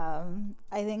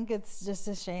 I think it's just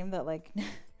a shame that like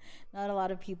not a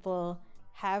lot of people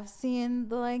have seen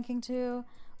The Lion King 2,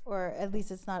 or at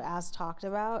least it's not as talked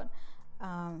about,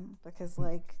 because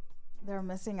like they're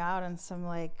missing out on some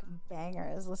like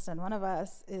bangers. Listen, One of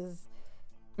Us is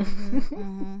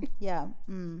yeah,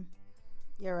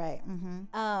 you're right.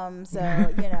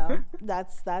 So you know,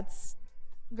 that's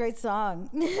great song.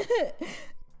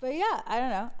 But yeah, I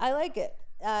don't know, I like it.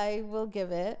 I will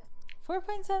give it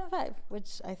 4.75,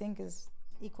 which I think is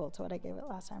equal to what I gave it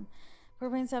last time.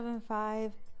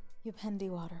 4.75 Upendi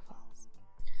Waterfalls.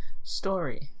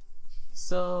 Story.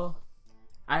 So,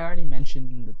 I already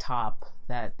mentioned in the top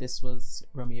that this was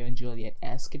Romeo and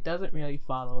Juliet-esque. It doesn't really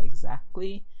follow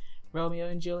exactly Romeo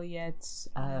and Juliet.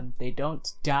 They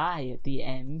don't die at the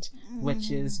end,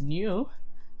 which is new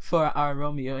for our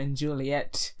Romeo and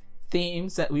Juliet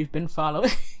themes that we've been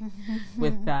following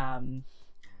with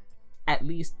at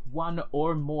least one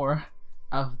or more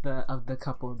of the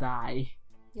couple die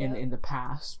in the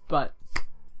past. But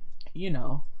you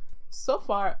know, so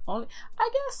far only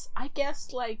I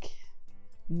guess like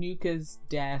Nuka's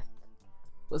death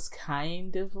was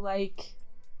kind of like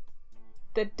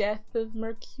the death of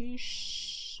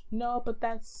Mercutio. No, but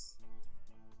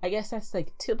I guess that's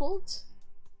like Tybalt.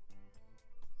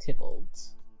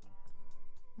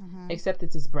 Except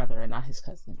it's his brother and not his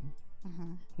cousin.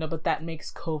 No, but that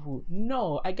makes Kovu.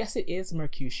 No, I guess it is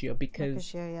Mercutio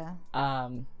because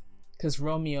because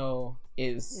Romeo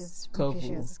is Kovu.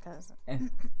 Mercutio's cousin.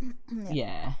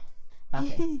 Yeah.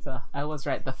 Okay, so I was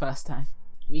right the first time.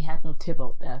 We had no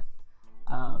Tybalt death.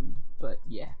 But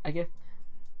yeah, I guess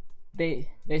they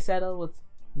settle with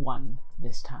 1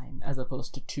 this time as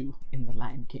opposed to 2 in The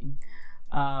Lion King.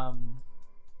 I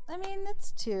mean, it's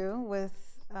 2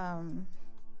 with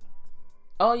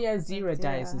Oh yeah, Zira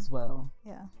dies as well.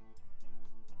 Yeah.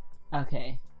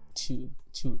 Okay, two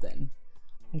then.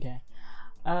 Okay.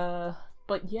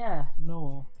 But yeah,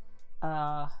 no.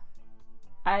 I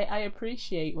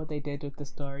appreciate what they did with the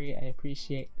story. I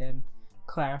appreciate them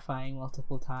clarifying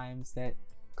multiple times that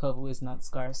Kovu is not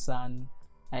Scar's son.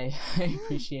 I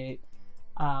appreciate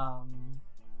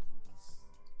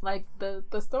like the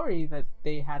story that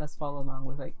they had us follow along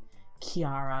with, like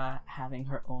Kiara having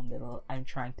her own little I'm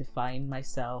trying to find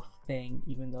myself thing,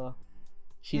 even though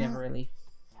she never really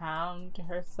found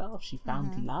herself. She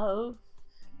found love.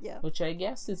 Yeah. Which I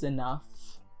guess is enough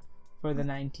for the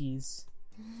 90s.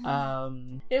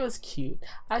 It was cute.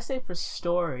 I say for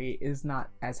story is not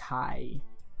as high.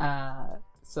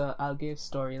 So I'll give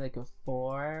story like a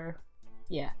 4.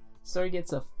 Yeah. Story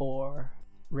gets a 4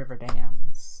 river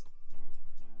dams.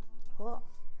 Cool.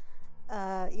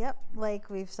 Yep, like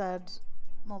we've said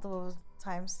multiple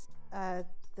times,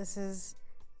 this is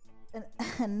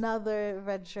another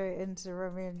venture into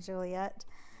Romeo and Juliet,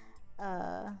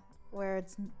 but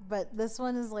this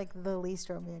one is like the least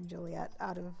Romeo and Juliet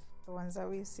out of the ones that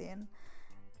we've seen,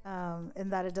 in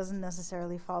that it doesn't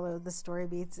necessarily follow the story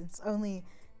beats. It's only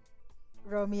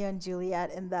Romeo and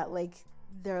Juliet in that like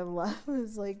their love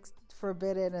is like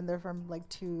forbidden and they're from like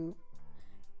two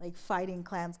like fighting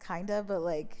clans kinda, but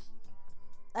like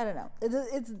I don't know,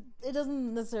 it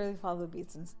doesn't necessarily follow the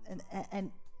beats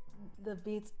and the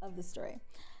beats of the story.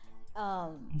 I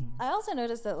also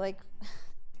noticed that like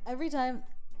every time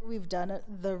we've done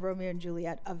the Romeo and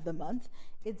Juliet of the month,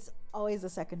 it's always a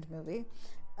second movie,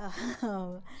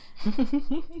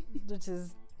 which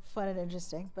is fun and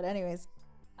interesting. But anyways,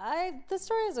 the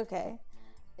story is okay.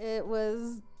 It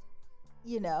was,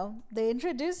 they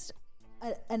introduced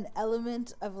an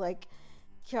element of like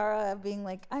Kiara being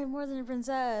like, I'm more than a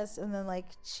princess, and then like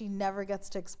she never gets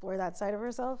to explore that side of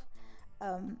herself,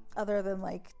 other than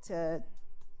like to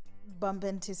bump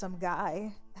into some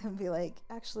guy and be like,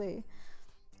 actually,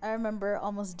 I remember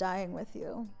almost dying with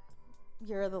you.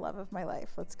 You're the love of my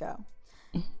life. Let's go.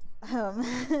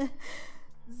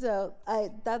 So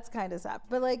that's kind of sad,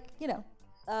 but like,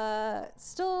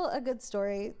 still a good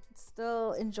story.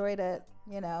 Still enjoyed it.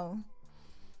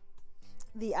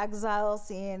 The exile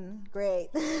scene, great.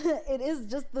 It is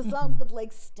just the song, but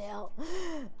like still,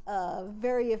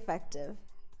 very effective.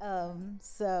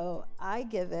 So I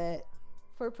give it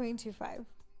 4.25.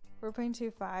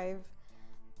 4.25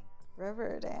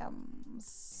 river dams,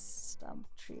 stump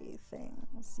tree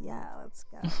things. Yeah, let's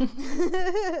go.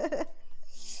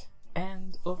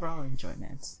 And overall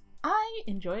enjoyments. I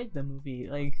enjoyed the movie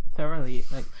like thoroughly.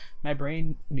 Like my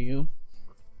brain knew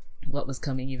what was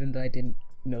coming, even though I didn't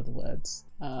know the words,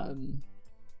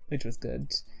 which was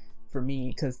good for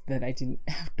me because then I didn't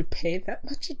have to pay that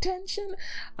much attention.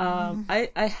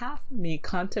 I half of me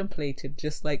contemplated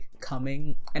just like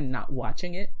coming and not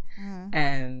watching it,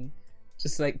 and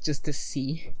just to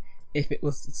see if it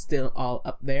was still all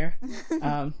up there.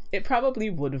 It probably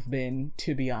would have been,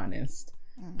 to be honest,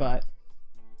 but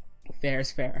fair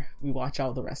is fair. We watch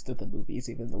all the rest of the movies,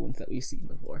 even the ones that we've seen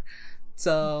before.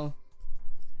 So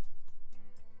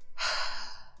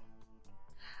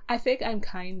I think I'm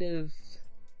kind of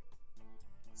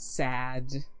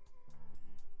sad,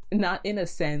 not in a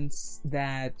sense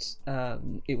that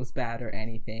it was bad or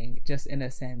anything, just in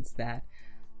a sense that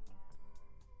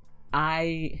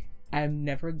I am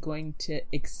never going to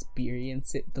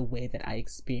experience it the way that I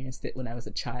experienced it when I was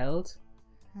a child.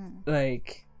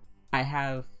 Like, I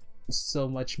have so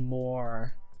much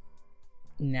more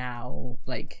now,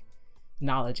 like,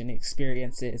 knowledge and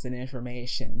experiences and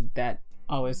information that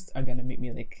always are gonna make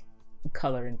me like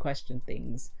color and question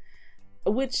things,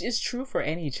 which is true for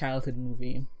any childhood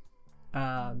movie.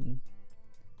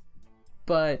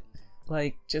 But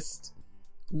like just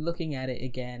looking at it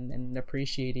again and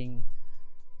appreciating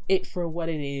it for what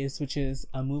it is, which is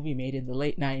a movie made in the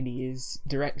late 90s,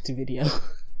 direct to video.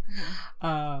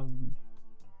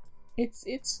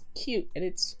 It's cute and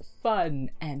it's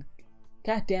fun, and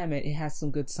god damn it has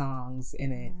some good songs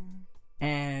in it.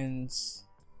 And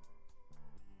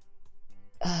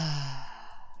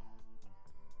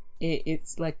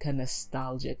it's like a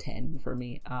nostalgia 10 for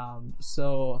me.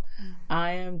 So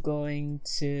I am going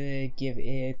to give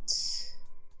it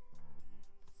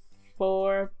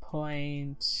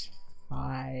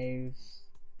 4.5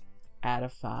 out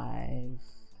of 5.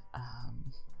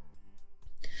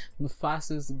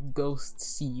 Mufasa's ghost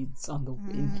seeds on the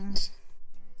wind.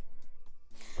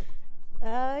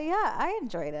 Yeah, I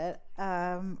enjoyed it.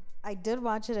 I did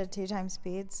watch it at 2 times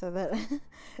speed so that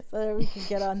we could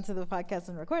get onto the podcast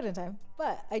and record in time.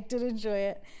 But I did enjoy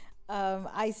it.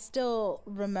 I still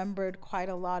remembered quite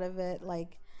a lot of it.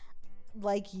 Like,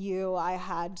 like you, I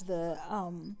had the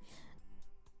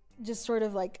just sort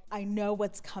of like, I know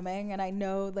what's coming, and I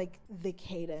know like the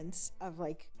cadence of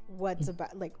like what's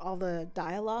about, like all the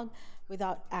dialogue,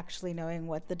 without actually knowing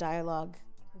what the dialogue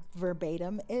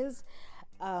verbatim is.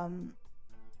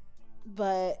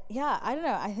 But yeah, I don't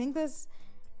know. I think this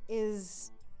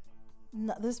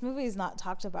movie is not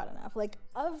talked about enough. Like,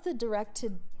 of the DVD,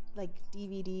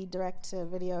 direct to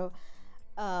video,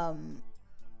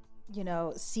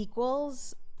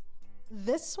 sequels,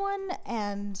 this one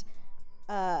and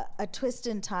A Twist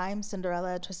in Time,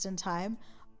 Cinderella, A Twist in Time,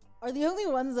 are the only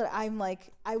ones that I'm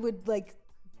like, I would like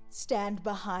stand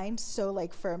behind so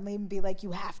like firmly and be like,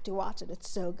 you have to watch it, it's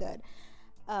so good.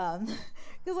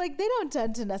 Because like they don't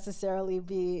tend to necessarily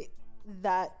be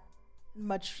that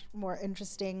much more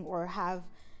interesting or have,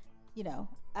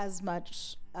 as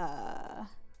much I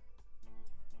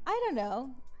don't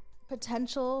know,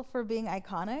 potential for being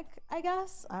iconic, I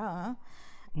guess. I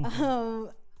don't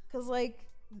know. Because like,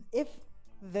 if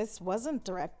this wasn't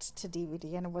direct to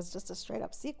DVD and it was just a straight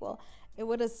up sequel, it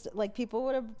would have, like, people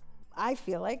would have, I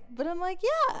feel like, but I'm like,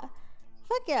 yeah,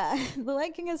 fuck yeah. The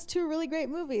Lion King has 2 really great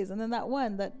movies, and then that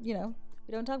one that, we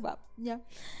don't talk about. Yeah.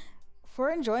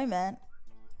 For enjoyment,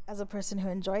 as a person who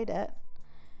enjoyed it,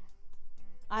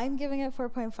 I'm giving it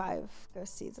 4.5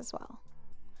 ghost seeds as well.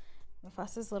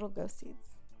 Mufasa's little ghost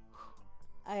seeds.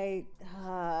 I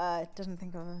didn't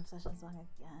think of an Obsession song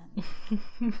again.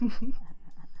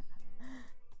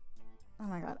 Oh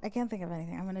my god, I can't think of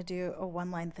anything. I'm gonna do a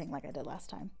one-line thing like I did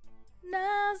last time.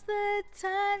 Now's the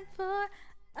time for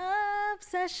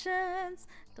obsessions.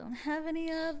 Don't have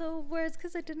any other words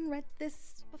because I didn't write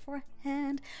this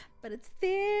beforehand. But it's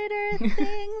theater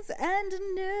things and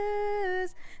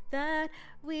news that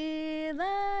we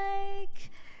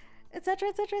like, etc.,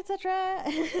 etc., etc.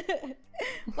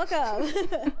 Welcome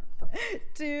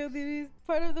to the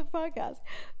part of the podcast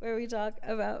where we talk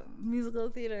about musical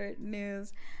theater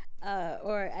news,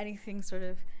 or anything sort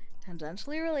of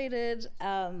tangentially related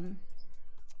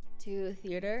to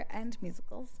theater and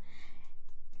musicals,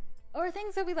 or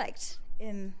things that we liked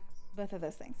in both of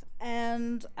those things.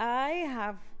 And I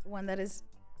have one that is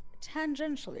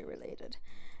tangentially related,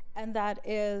 and that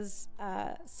is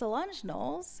Solange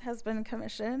Knowles has been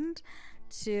commissioned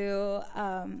to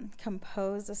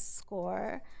compose a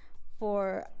score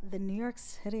for the New York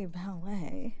City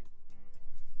Ballet.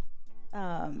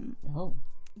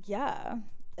 Yeah,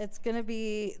 it's gonna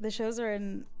be, the shows are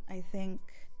in, I think,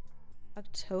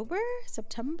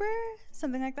 September,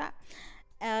 something like that.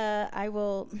 I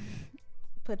will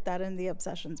put that in the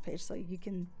Obsessions page so you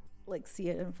can like see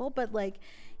it in full. But like,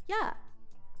 yeah,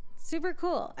 super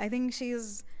cool. I think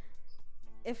she's,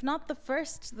 if not the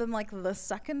first, then like the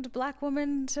second Black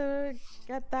woman to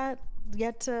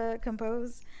get to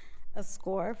compose a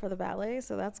score for the ballet.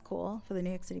 So that's cool, for the New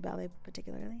York City Ballet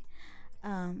particularly.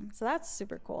 So that's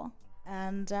super cool.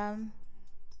 And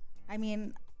I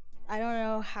mean, I don't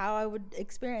know how I would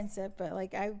experience it, but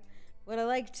like I would have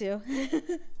liked to.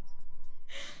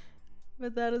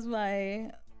 But that is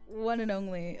my one and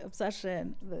only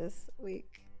obsession this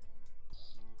week.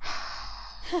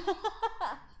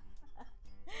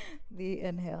 The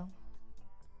inhale.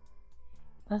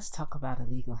 Let's talk about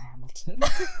Illegal Hamilton.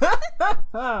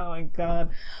 Oh my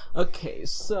god. Okay,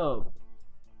 so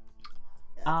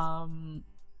yes.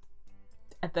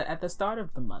 At the start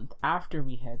of the month, after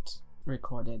we had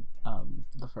recorded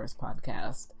the first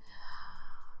podcast,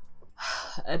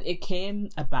 it came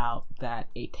about that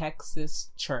a Texas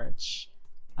church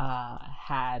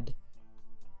had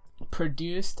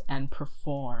produced and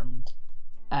performed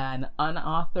an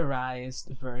unauthorized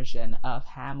version of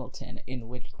Hamilton in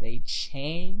which they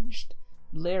changed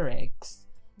lyrics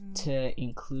to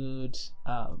include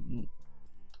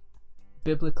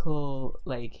biblical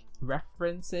like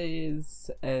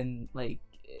references and like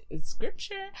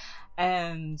scripture,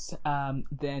 and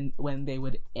then when they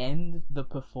would end the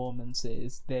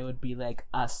performances, there would be like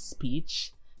a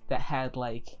speech that had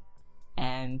like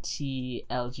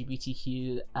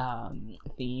anti-LGBTQ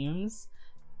themes,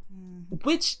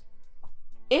 which,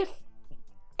 if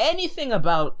anything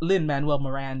about Lin-Manuel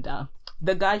Miranda,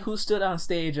 the guy who stood on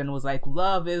stage and was like,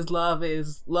 love is love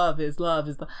is love is love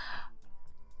is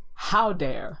how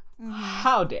dare.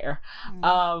 How dare.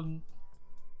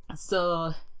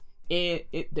 So it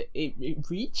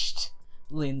reached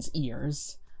Lynn's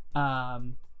ears,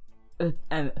 and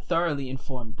thoroughly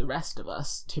informed the rest of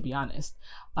us, to be honest.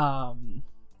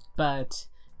 But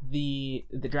the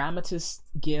Dramatists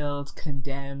Guild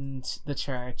condemned the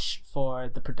church for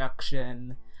the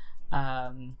production,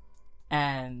 and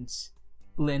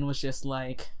Lynn was just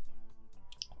like,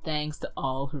 thanks to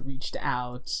all who reached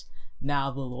out.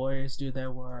 now the lawyers do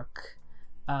their work.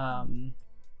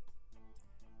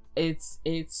 It's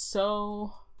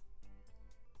so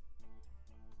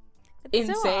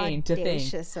insane so to think.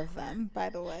 Audacious of them, by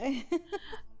the way. But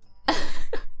I'm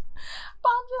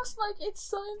just like, it's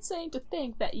so insane to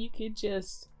think that you could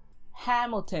just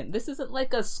Hamilton. This isn't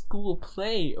like a school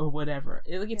play or whatever.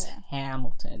 It's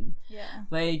Hamilton. Yeah.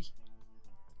 Like,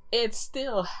 it's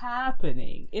still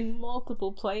happening in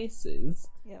multiple places.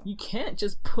 Yeah. You can't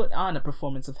just put on a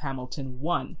performance of Hamilton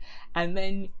 1, and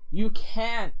then you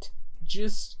can't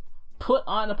just put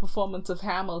on a performance of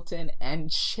Hamilton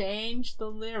and change the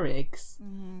lyrics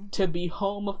to be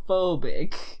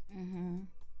homophobic.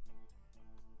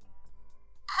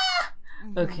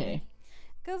 Okay.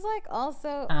 Because, like,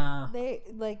 also, they,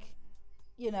 like,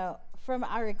 you know, from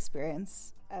our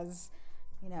experience as,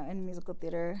 you know, in musical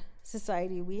theater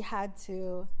society, we had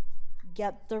to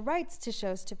get the rights to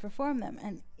shows to perform them.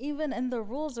 And even in the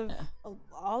rules of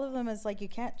all of them is, like, you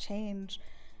can't change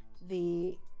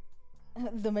the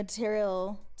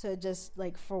material to just,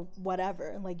 like, for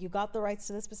whatever. Like, you got the rights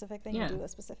to this specific thing, you do a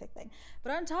specific thing.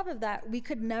 But on top of that, we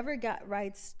could never get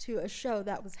rights to a show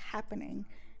that was happening.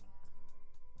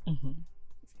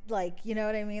 Like, you know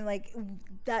what I mean? Like,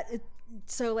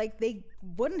 so, like, they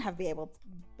wouldn't have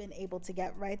been able to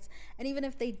get rights. And even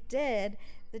if they did,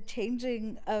 the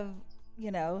changing of,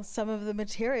 you know, some of the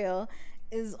material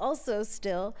is also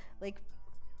still, like,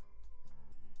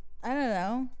 I don't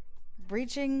know,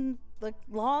 breaching the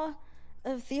law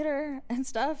of theater and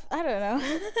stuff. I don't know.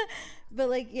 But,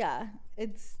 like, yeah,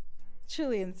 it's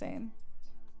truly insane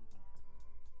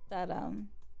that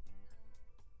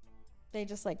they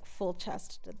just, like, full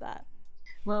chest did that.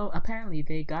 Well, apparently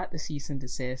they got the cease and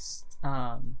desist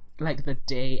like the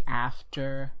day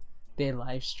after they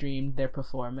live streamed their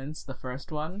performance, the first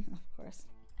one. Of course.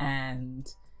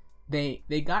 And they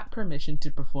got permission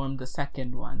to perform the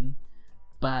second one,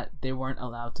 but they weren't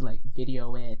allowed to, like,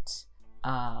 video it,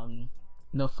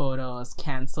 no photos,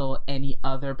 cancel any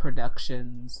other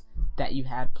productions that you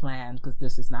had planned, because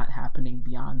this is not happening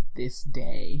beyond this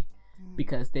day,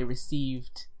 because they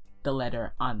received the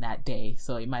letter on that day,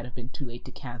 so it might have been too late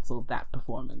to cancel that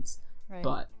performance. Right.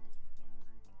 But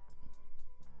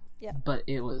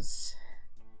it was,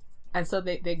 and so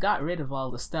they got rid of all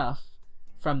the stuff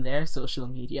from their social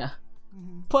media.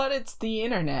 But it's the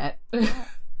internet.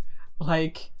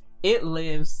 Like, it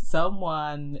lives.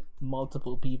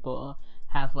 Multiple people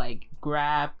have, like,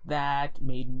 grabbed that,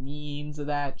 made memes of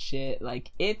that shit. Like,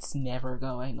 it's never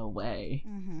going away.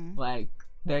 Like,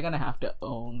 they're gonna have to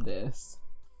own this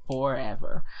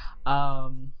forever.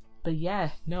 But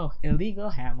yeah, no, illegal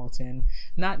Hamilton,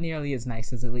 not nearly as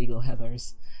nice as illegal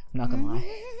Heathers, I'm not gonna lie.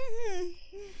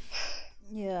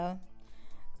 Yeah.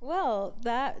 Well,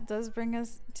 that does bring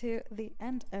us to the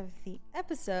end of the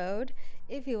episode.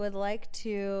 If you would like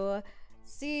to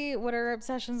see what our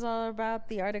obsessions are about,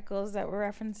 the articles that we're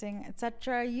referencing,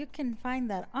 etc., you can find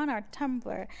that on our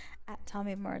Tumblr at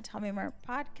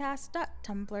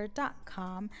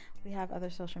tellmemorepodcast.tumblr.com. We have other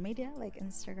social media like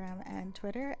Instagram and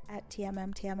Twitter at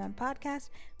TMMPodcast.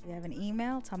 We have an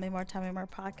email,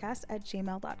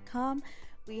 tellmemorepodcast@gmail.com.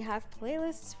 We have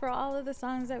playlists for all of the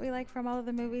songs that we like from all of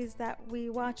the movies that we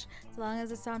watch, so long as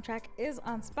the soundtrack is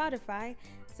on Spotify.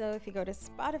 So if you go to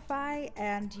Spotify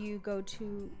and you go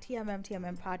to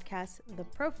TMM Podcast, the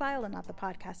profile and not the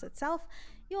podcast itself,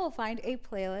 you will find a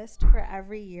playlist for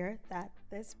every year that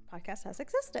this podcast has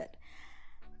existed.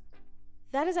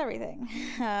 That is everything.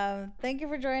 Thank you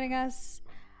for joining us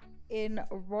in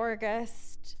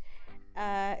Rorgust.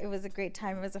 It was a great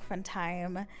time. It was a fun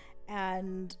time.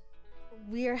 And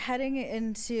we are heading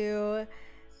into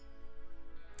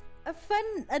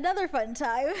another fun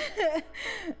time,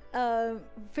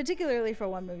 particularly for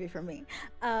one movie for me.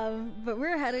 But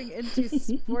we're heading into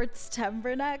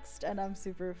Sportstember next, and I'm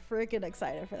super freaking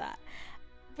excited for that.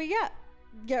 But yeah,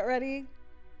 get ready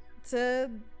to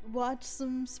watch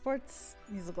some sports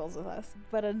musicals with us.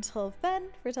 But until then,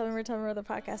 for Tell Me More, the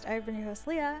podcast, I've been your host,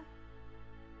 Leah.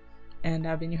 And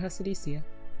I've been your host, Alicia.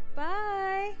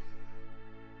 Bye.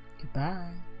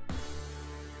 Goodbye.